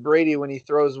why Brady, when he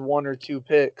throws one or two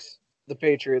picks, the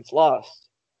Patriots lost.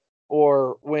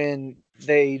 Or when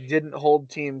they didn't hold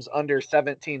teams under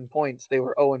 17 points, they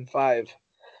were 0-5.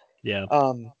 Yeah.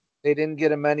 They didn't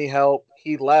get him any help.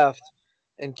 He left,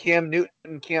 and Cam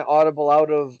Newton can't audible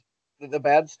out of the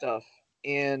bad stuff.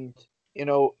 And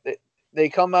they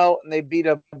come out and they beat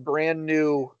a brand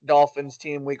new Dolphins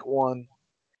team week 1.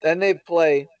 Then they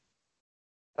play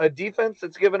a defense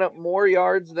that's given up more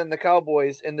yards than the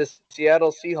Cowboys in the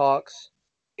Seattle Seahawks,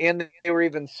 and they were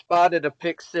even spotted a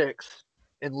pick 6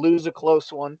 and lose a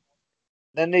close one.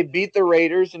 Then they beat the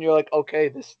Raiders, and you're like, okay,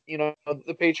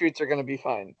 the Patriots are going to be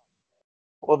fine.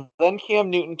 Well, then Cam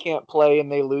Newton can't play,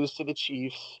 and they lose to the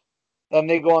Chiefs. Then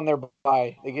they go on their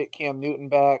bye. They get Cam Newton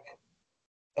back.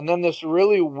 And then this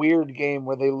really weird game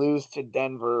where they lose to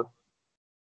Denver.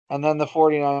 And then the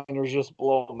 49ers just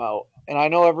blow them out. And I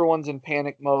know everyone's in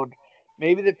panic mode.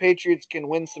 Maybe the Patriots can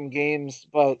win some games,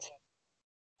 but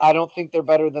I don't think they're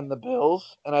better than the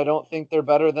Bills. And I don't think they're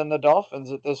better than the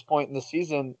Dolphins at this point in the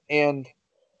season. And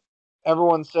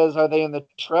everyone says, are they in the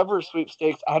Trevor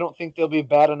sweepstakes? I don't think they'll be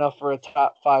bad enough for a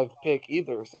top 5 pick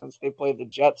either, since they played the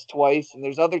Jets twice. And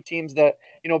there's other teams that,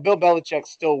 Bill Belichick's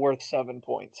still worth 7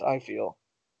 points, I feel.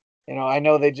 I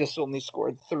know they just only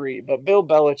scored 3, but Bill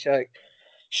Belichick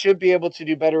should be able to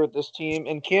do better with this team.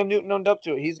 And Cam Newton owned up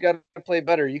to it. He's got to play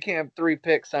better. You can't have 3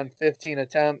 picks on 15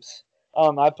 attempts.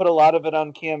 I put a lot of it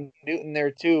on Cam Newton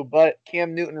there too, but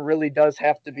Cam Newton really does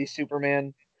have to be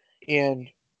Superman. And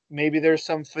maybe there's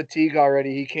some fatigue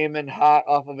already. He came in hot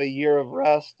off of a year of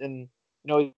rest, and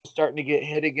he's starting to get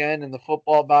hit again, and the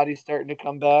football body's starting to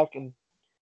come back. And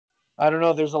I don't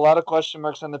know. There's a lot of question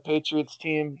marks on the Patriots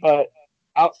team, but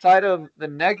outside of the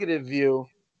negative view,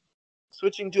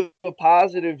 switching to a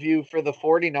positive view for the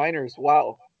 49ers,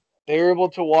 wow. They were able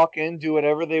to walk in, do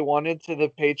whatever they wanted to the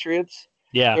Patriots.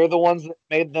 Yeah. They're the ones that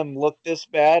made them look this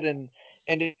bad, and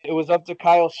it was up to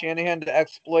Kyle Shanahan to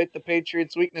exploit the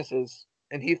Patriots' weaknesses,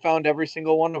 and he found every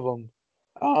single one of them.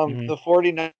 The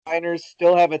 49ers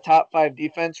still have a top 5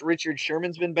 defense. Richard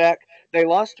Sherman's been back. They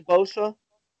lost Bosa.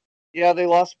 Yeah, they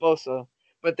lost Bosa,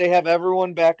 but they have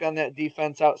everyone back on that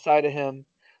defense outside of him.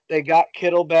 They got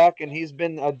Kittle back, and he's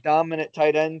been a dominant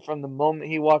tight end from the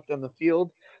moment he walked on the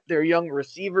field. Their young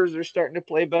receivers are starting to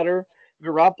play better.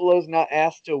 Garoppolo's not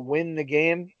asked to win the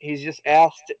game. He's just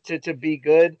asked to be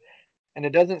good, and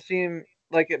it doesn't seem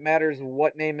like it matters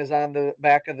what name is on the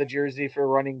back of the jersey for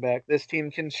running back. This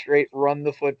team can straight run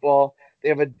the football. They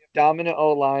have a dominant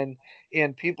O-line,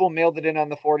 and people mailed it in on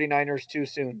the 49ers too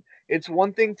soon. It's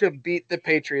one thing to beat the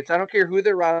Patriots. I don't care who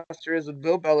their roster is with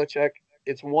Bill Belichick.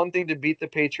 It's one thing to beat the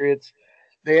Patriots.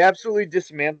 They absolutely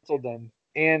dismantled them.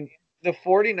 And the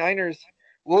 49ers,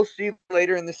 we'll see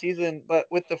later in the season, but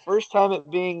with the first time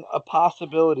it being a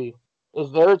possibility,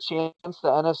 is there a chance the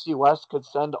NFC West could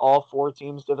send all 4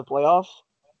 teams to the playoffs?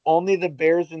 Only the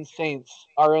Bears and Saints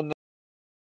are in the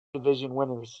division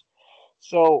winners.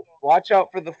 So watch out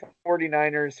for the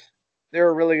 49ers. They're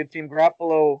a really good team.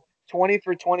 Garoppolo, 20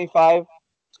 for 25.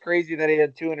 It's crazy that he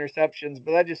had 2 interceptions,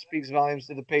 but that just speaks volumes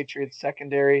to the Patriots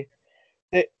secondary.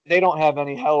 They don't have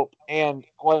any help, and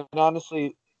quite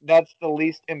honestly, that's the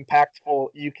least impactful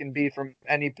you can be from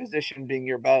any position being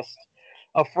your best.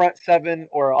 A front 7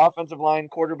 or offensive line,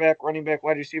 quarterback, running back,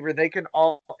 wide receiver, they can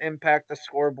all impact the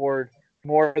scoreboard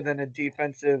more than a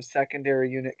defensive secondary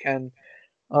unit can.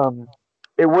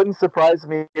 It wouldn't surprise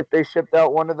me if they shipped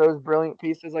out one of those brilliant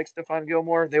pieces like Stephon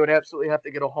Gilmore. They would absolutely have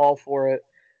to get a haul for it.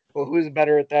 Well, who's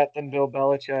better at that than Bill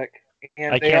Belichick?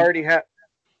 And they already have.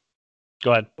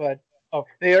 Go ahead. Go ahead. Oh,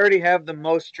 they already have the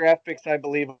most draft picks, I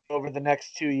believe, over the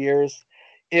next 2 years.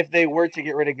 If they were to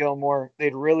get rid of Gilmore,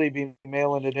 they'd really be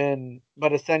mailing it in.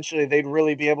 But essentially, they'd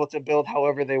really be able to build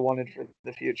however they wanted for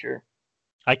the future.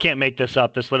 I can't make this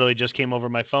up. This literally just came over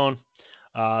my phone.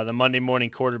 The Monday Morning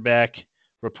Quarterback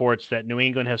reports that New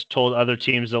England has told other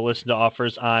teams to listen to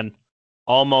offers on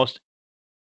almost.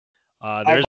 Go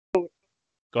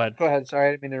ahead. Go ahead. Sorry,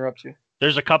 I didn't mean to interrupt you.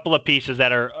 There's a couple of pieces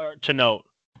that are to note.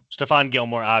 Stephon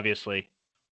Gilmore, obviously,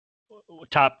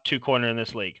 top 2 corner in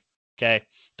this league. Okay,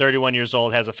 31 years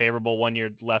old, has a favorable 1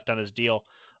 year left on his deal.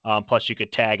 Plus, you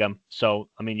could tag him. So,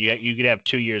 I mean, you could have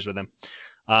 2 years with him.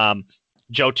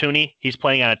 Joe Tooney, he's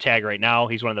playing on a tag right now.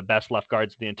 He's one of the best left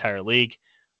guards in the entire league.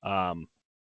 I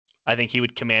think he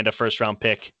would command a first-round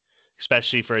pick,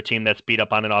 especially for a team that's beat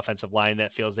up on an offensive line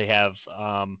that feels they have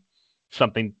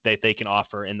something that they can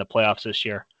offer in the playoffs this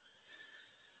year.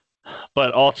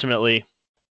 But ultimately,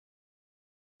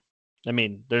 I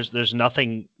mean, there's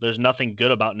nothing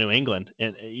good about New England.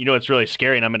 And it's really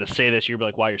scary, and I'm going to say this, you're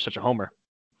like, why you're such a homer.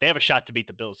 They have a shot to beat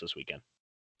the Bills this weekend.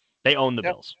 They own the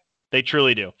Bills. They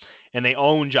truly do. And they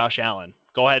own Josh Allen.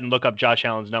 Go ahead and look up Josh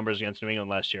Allen's numbers against New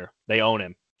England last year. They own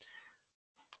him.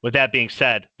 With that being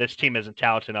said, this team isn't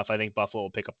talented enough. I think Buffalo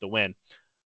will pick up the win.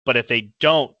 But if they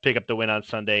don't pick up the win on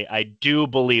Sunday, I do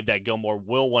believe that Gilmore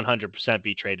will 100%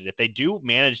 be traded. If they do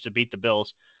manage to beat the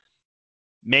Bills,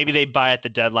 maybe they buy at the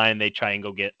deadline and they try and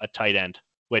go get a tight end,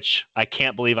 which I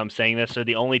can't believe I'm saying this. They're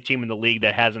the only team in the league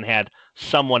that hasn't had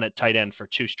someone at tight end for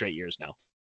 2 straight years now.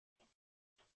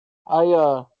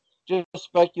 I just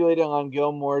speculating on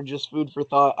Gilmore, just food for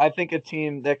thought. I think a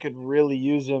team that could really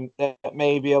use him, that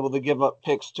may be able to give up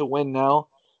picks to win now,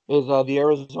 is the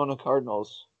Arizona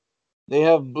Cardinals. They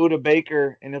have Budda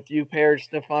Baker, and if you pair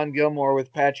Stephon Gilmore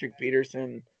with Patrick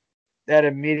Peterson, that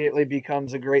immediately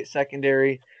becomes a great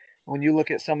secondary. When you look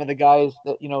at some of the guys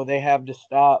that they have to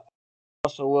stop,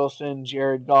 Russell Wilson,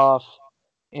 Jared Goff,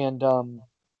 and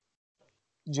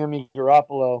Jimmy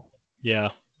Garoppolo. Yeah.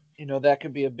 That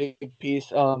could be a big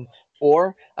piece.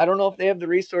 Or I don't know if they have the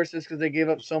resources because they gave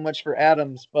up so much for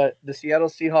Adams, but the Seattle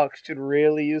Seahawks could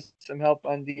really use some help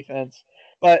on defense.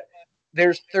 But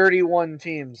there's 31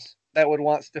 teams that would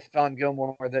want Stephon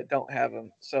Gilmore that don't have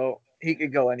him, so he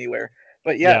could go anywhere.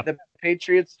 But yeah, the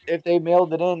Patriots, if they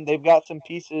mailed it in, they've got some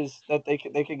pieces that they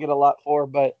could get a lot for.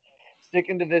 But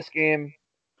sticking to this game,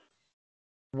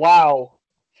 wow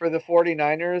for the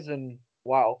 49ers and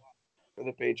wow for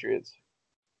the Patriots.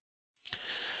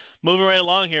 Moving right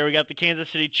along here, we got the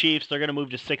Kansas City Chiefs. They're going to move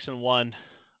to 6-1.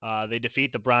 They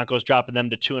defeat the Broncos, dropping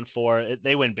them to 2-4.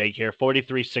 They win big here,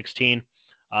 43-16.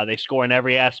 They score in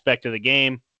every aspect of the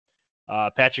game.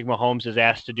 Patrick Mahomes is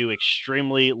asked to do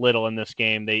extremely little in this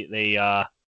game. They go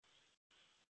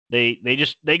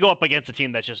up against a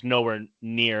team that's just nowhere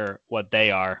near what they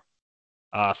are.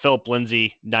 Philip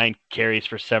Lindsay, 9 carries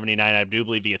for 79. I do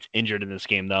believe he gets injured in this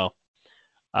game, though.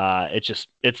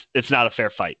 It's not a fair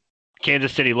fight.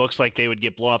 Kansas City looks like they would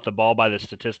get blown off the ball by the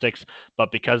statistics,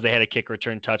 but because they had a kick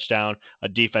return touchdown, a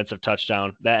defensive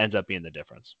touchdown, that ends up being the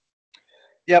difference.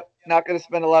 Yep, not going to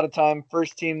spend a lot of time.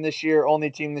 First team this year, only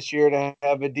team this year to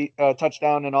have a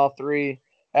touchdown in all 3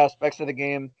 aspects of the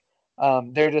game.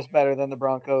 They're just better than the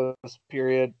Broncos,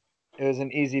 period. It was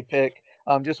an easy pick.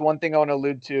 Just one thing I want to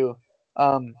allude to.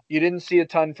 You didn't see a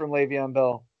ton from Le'Veon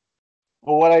Bell.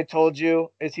 But what I told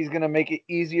you is he's going to make it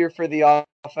easier for the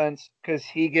offense because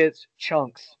he gets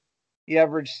chunks. He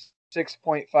averaged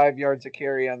 6.5 yards a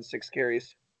carry on 6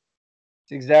 carries.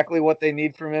 It's exactly what they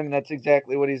need from him, and that's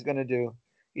exactly what he's going to do.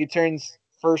 He turns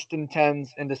 1st and 10s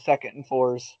into 2nd and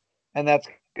 4s, and that's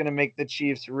going to make the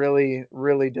Chiefs really,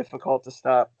 really difficult to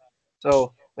stop.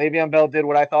 So Le'Veon Bell did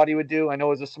what I thought he would do. I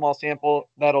know it's a small sample.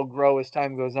 That'll grow as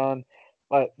time goes on.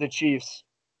 But the Chiefs,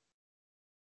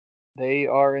 they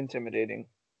are intimidating.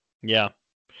 Yeah.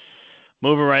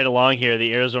 Moving right along here,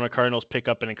 the Arizona Cardinals pick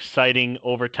up an exciting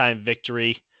overtime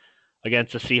victory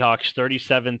against the Seahawks,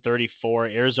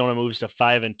 37-34. Arizona moves to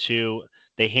 5-2.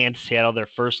 They hand Seattle their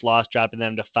first loss, dropping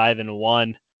them to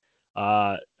 5-1.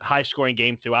 High-scoring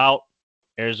game throughout.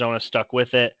 Arizona stuck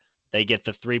with it. They get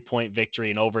the 3-point victory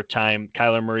in overtime.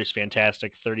 Kyler Murray's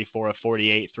fantastic, 34 of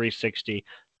 48, 360,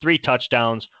 3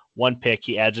 touchdowns, 1 pick.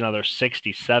 He adds another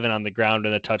 67 on the ground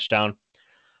in a touchdown.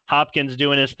 Hopkins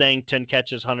doing his thing, 10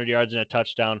 catches, 100 yards, and a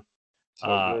touchdown.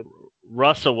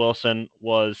 Russell Wilson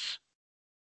was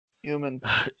human.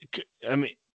 I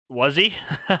mean, was he?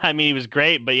 I mean, he was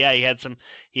great, but yeah, he had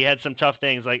some tough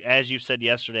things, like as you said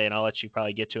yesterday, and I'll let you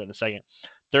probably get to it in a second.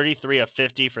 33 of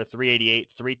 50 for 388,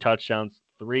 3 touchdowns,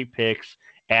 3 picks,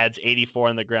 adds 84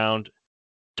 on the ground.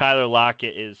 Tyler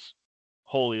Lockett is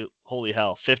holy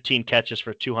hell, 15 catches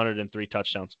for 203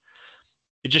 touchdowns.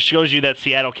 It just shows you that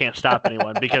Seattle can't stop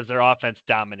anyone because their offense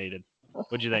dominated.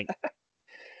 What'd you think?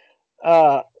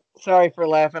 Sorry for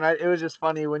laughing. It was just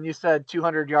funny when you said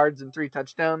 200 yards and 3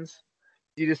 touchdowns.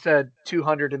 You just said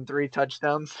 203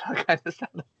 touchdowns. I kind of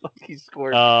sounded like he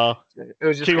scored. It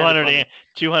was just 200 and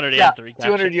 203. Yeah,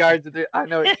 200 yards. I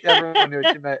know everyone knew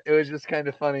what you meant. It was just kind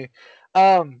of funny.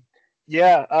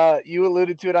 You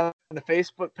alluded to it on the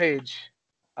Facebook page.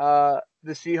 The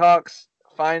Seahawks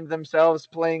find themselves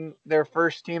playing their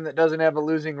first team that doesn't have a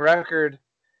losing record,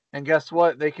 and guess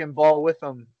what? They can ball with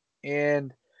them,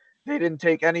 and they didn't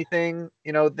take anything.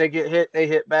 They get hit, they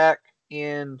hit back,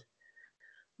 and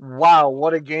wow,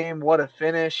 what a game, what a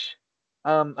finish.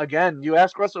 Again, you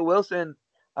ask Russell Wilson.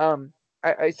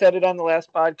 I said it on the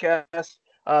last podcast.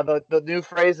 The new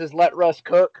phrase is "let Russ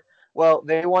cook." Well,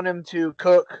 they want him to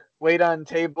cook, wait on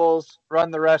tables, run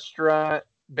the restaurant,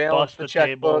 balance Bust the the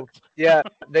checkbook. tables. Yeah,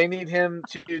 they need him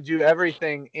to do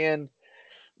everything. And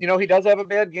he does have a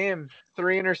bad game.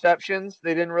 3 interceptions.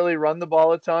 They didn't really run the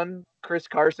ball a ton. Chris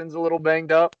Carson's a little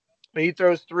banged up. But he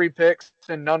throws 3 picks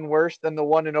and none worse than the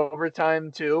one in overtime,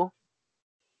 too.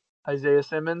 Isaiah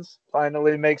Simmons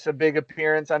finally makes a big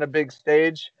appearance on a big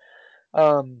stage.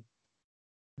 Um,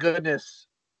 Goodness,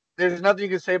 there's nothing you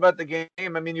can say about the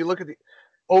game. I mean, you look at the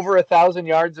over 1,000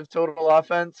 yards of total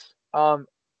offense.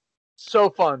 So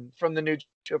fun from the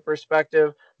neutral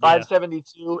perspective. Yeah.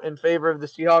 572 in favor of the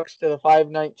Seahawks to the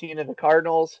 519 of the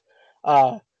Cardinals.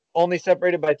 Uh, Only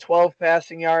separated by 12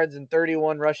 passing yards and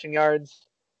 31 rushing yards.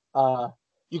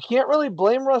 You can't really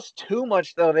blame Russ too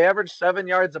much, though. They averaged 7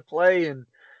 yards a play, and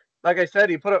like I said,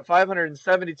 he put up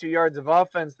 572 yards of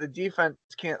offense. The defense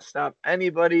can't stop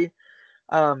anybody.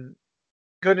 Um,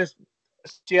 Goodness,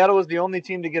 Seattle was the only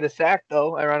team to get a sack,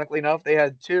 though. Ironically enough, they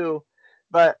had 2,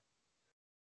 but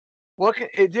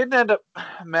it didn't end up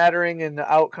mattering in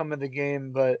the outcome of the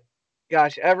game. But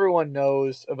gosh, everyone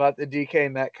knows about the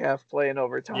DK Metcalf play in Yeah.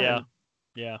 overtime.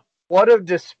 Yeah. What a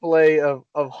display of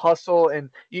hustle, and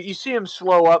you see him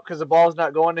slow up because the ball's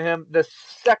not going to him. The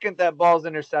second that ball's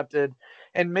intercepted,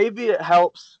 and maybe it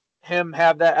helps him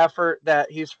have that effort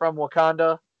that he's from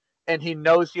Wakanda, and he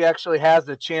knows he actually has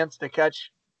a chance to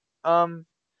catch um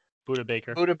Buda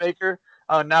Baker. Buda Baker.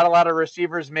 Not a lot of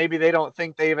receivers, maybe they don't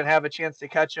think they even have a chance to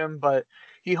catch him, but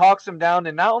he hawks him down,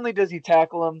 and not only does he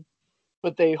tackle him,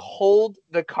 but they hold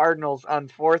the Cardinals on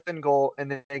 4th and goal,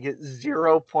 and they get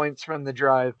 0 points from the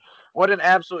drive. What an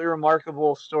absolutely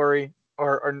remarkable story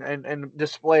and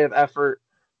display of effort.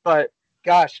 But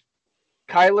gosh,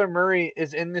 Kyler Murray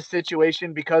is in this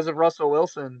situation because of Russell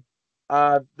Wilson.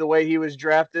 The way he was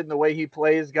drafted and the way he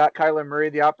plays got Kyler Murray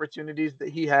the opportunities that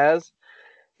he has.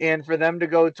 And for them to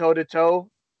go toe to toe,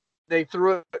 they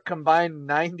threw it combined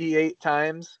 98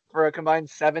 times for a combined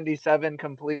 77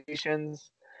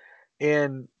 completions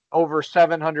and over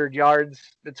 700 yards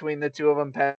between the two of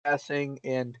them passing.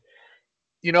 And,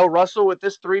 Russell with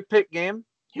this 3-pick game,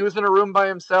 he was in a room by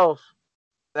himself.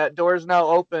 That door is now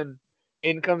open.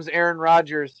 In comes Aaron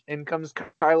Rodgers. In comes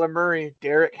Kyler Murray,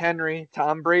 Derrick Henry,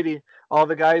 Tom Brady, all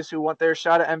the guys who want their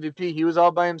shot at MVP. He was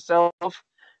all by himself,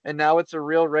 and now it's a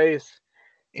real race.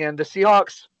 And the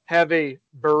Seahawks have a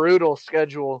brutal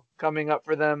schedule coming up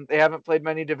for them. They haven't played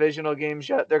many divisional games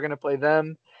yet. They're going to play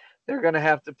them. They're going to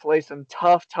have to play some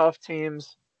tough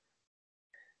teams.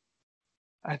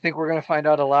 I think we're going to find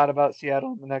out a lot about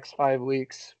Seattle in the next 5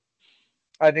 weeks.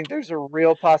 I think there's a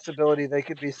real possibility they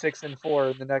could be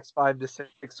 6-4 in the next 5 to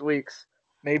 6 weeks.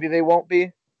 Maybe they won't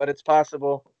be, but it's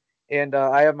possible. And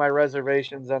I have my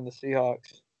reservations on the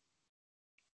Seahawks.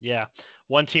 Yeah.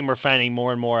 One team we're finding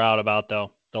more and more out about,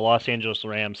 though, the Los Angeles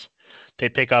Rams. They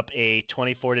pick up a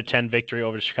 24-10 victory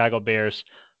over the Chicago Bears.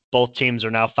 Both teams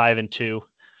are now 5-2.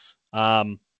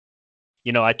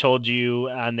 I told you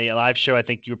on the live show, I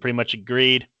think you pretty much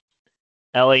agreed.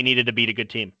 LA needed to beat a good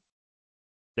team.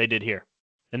 They did here,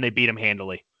 and they beat them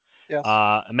handily. Yes.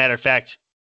 A matter of fact,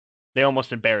 they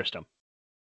almost embarrassed them.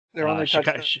 Their only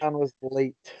touchdown was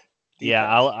late. Yeah,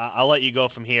 I'll let you go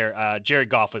from here. Jared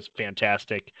Goff was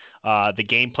fantastic. The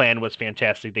game plan was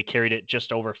fantastic. They carried it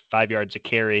just over 5 yards a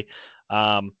carry.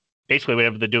 Basically,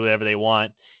 whatever they do, whatever they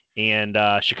want. And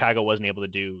Chicago wasn't able to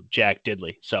do jack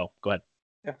diddly. So go ahead.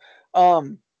 Yeah.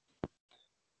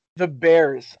 The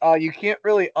Bears. You can't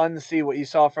really unsee what you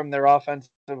saw from their offensive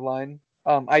line.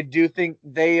 I do think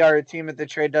they are a team at the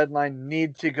trade deadline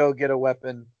need to go get a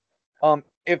weapon.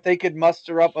 If they could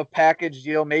muster up a package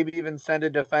deal, maybe even send a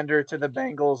defender to the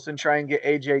Bengals and try and get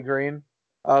AJ Green,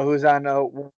 who's on a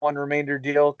one remainder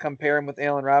deal, compare him with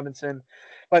Allen Robinson.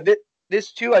 But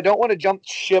this too, I don't want to jump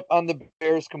ship on the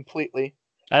Bears completely.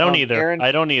 I don't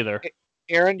either.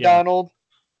 Aaron Donald,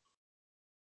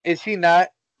 is he not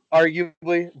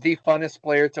arguably the funnest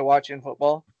player to watch in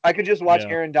football? I could just watch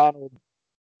Aaron Donald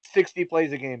 60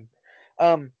 plays a game.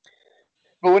 But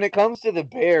when it comes to the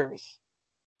Bears,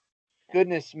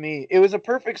 goodness me. It was a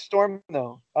perfect storm,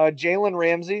 though. Jalen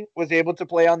Ramsey was able to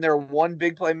play on their one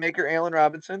big playmaker, Allen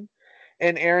Robinson,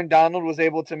 and Aaron Donald was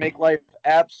able to make life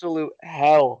absolute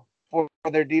hell for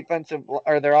their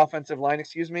their offensive line,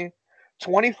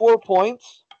 24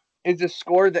 points is a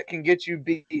score that can get you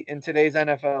beat in today's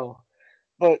NFL.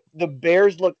 But the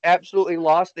Bears looked absolutely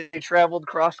lost. They traveled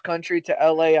cross country to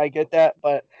LA. I get that,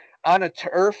 but on a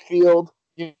turf field,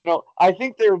 I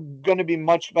think they're going to be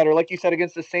much better. Like you said,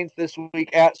 against the Saints this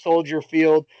week at Soldier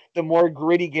Field, the more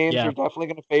gritty games are definitely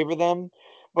going to favor them.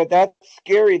 But that's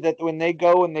scary that when they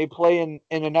go and they play in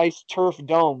a nice turf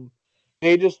dome,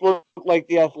 they just look like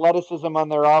the athleticism on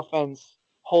their offense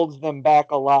holds them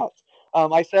back a lot.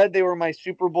 I said they were my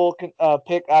Super Bowl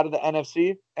pick out of the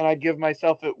NFC, and I'd give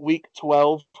myself at week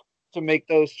 12 to make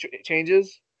those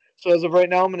changes. So as of right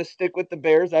now, I'm going to stick with the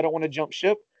Bears. I don't want to jump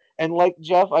ship. And like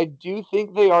Jeff, I do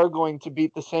think they are going to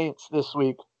beat the Saints this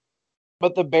week.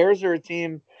 But the Bears are a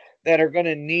team that are going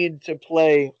to need to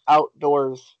play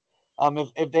outdoors.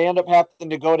 If they end up having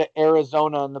to go to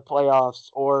Arizona in the playoffs,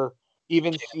 or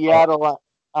even Seattle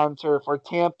on turf, or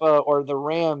Tampa, or the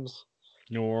Rams,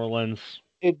 New Orleans,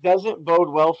 it doesn't bode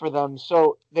well for them.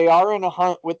 So they are in a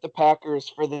hunt with the Packers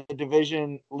for the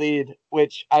division lead,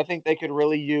 which I think they could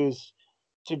really use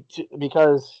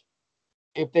because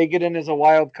if they get in as a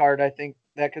wild card, I think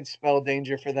that could spell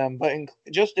danger for them. But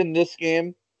just in this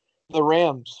game, the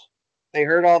Rams, they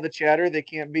heard all the chatter. They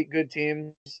can't beat good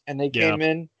teams, and they came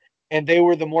in, and they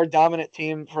were the more dominant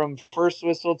team from first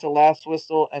whistle to last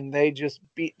whistle, and they just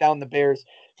beat down the Bears.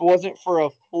 If it wasn't for a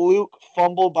fluke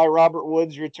fumble by Robert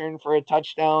Woods, return for a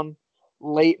touchdown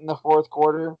late in the fourth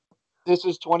quarter, this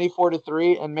is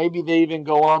 24-3, and maybe they even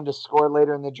go on to score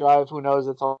later in the drive. Who knows?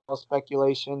 It's all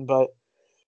speculation, but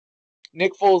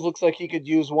Nick Foles looks like he could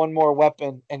use one more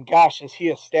weapon, and gosh, is he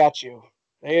a statue.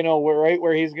 We're right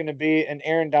where he's going to be, and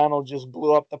Aaron Donald just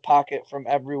blew up the pocket from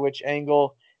every which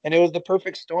angle, and it was the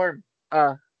perfect storm.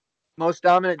 Most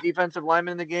dominant defensive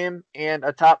lineman in the game and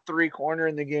a top 3 corner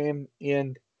in the game,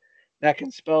 and that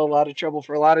can spell a lot of trouble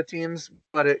for a lot of teams,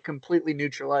 but it completely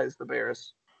neutralized the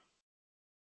Bears.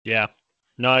 Yeah.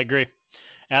 No, I agree.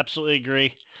 Absolutely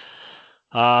agree.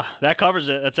 That covers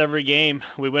it. That's every game.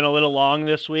 We went a little long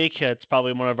this week. It's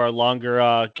probably one of our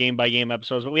longer game-by-game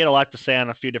episodes, but we had a lot to say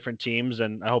on a few different teams,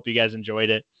 and I hope you guys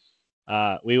enjoyed it.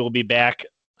 We will be back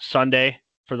Sunday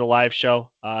for the live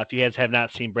show. If you guys have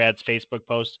not seen Brad's Facebook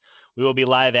post, we will be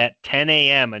live at 10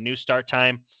 a.m., a new start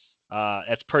time.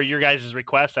 That's per your guys'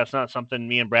 request. That's not something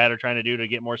me and Brad are trying to do to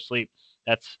get more sleep.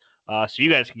 That's so you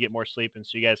guys can get more sleep and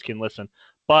so you guys can listen.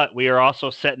 But we are also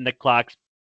setting the clocks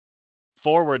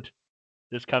forward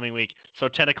this coming week. So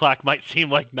 10 o'clock might seem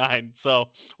like 9.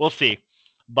 So we'll see.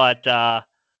 But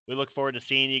we look forward to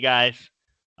seeing you guys.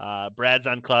 Brad's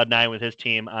on Cloud 9 with his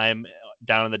team. I'm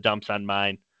down in the dumps on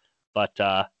mine. But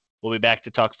we'll be back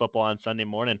to talk football on Sunday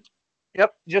morning.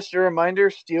 Yep. Just a reminder,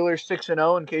 Steelers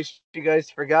 6-0 in case you guys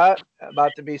forgot.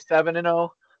 About to be 7-0.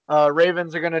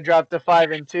 Ravens are going to drop to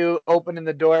 5-2, opening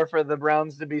the door for the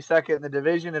Browns to be second in the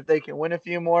division if they can win a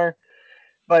few more.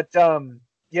 But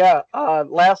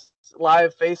last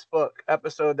live Facebook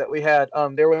episode that we had,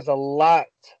 there was a lot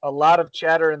of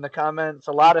chatter in the comments,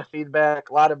 a lot of feedback,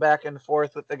 a lot of back and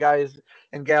forth with the guys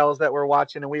and gals that were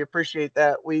watching, and we appreciate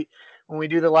that. When we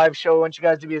do the live show, we want you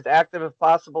guys to be as active as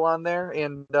possible on there,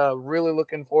 and really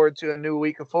looking forward to a new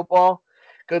week of football.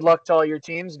 Good luck to all your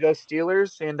teams. Go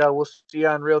Steelers, and we'll see you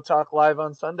on Real Talk Live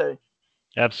on Sunday.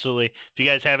 Absolutely. If you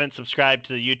guys haven't subscribed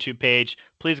to the YouTube page,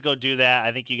 please go do that.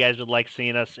 I think you guys would like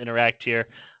seeing us interact here.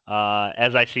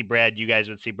 As I see Brad, you guys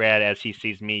would see Brad. As he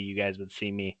sees me, you guys would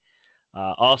see me.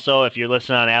 Also, if you're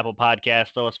listening on Apple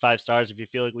Podcasts, throw us 5 stars if you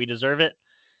feel like we deserve it.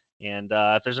 And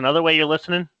if there's another way you're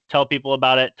listening, tell people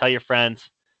about it. Tell your friends.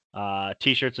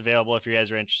 T-shirts available if you guys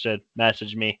are interested.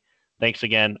 Message me. Thanks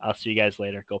again. I'll see you guys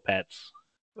later. Go Pats.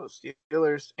 Go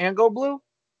Steelers. And go Blue.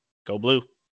 Go Blue.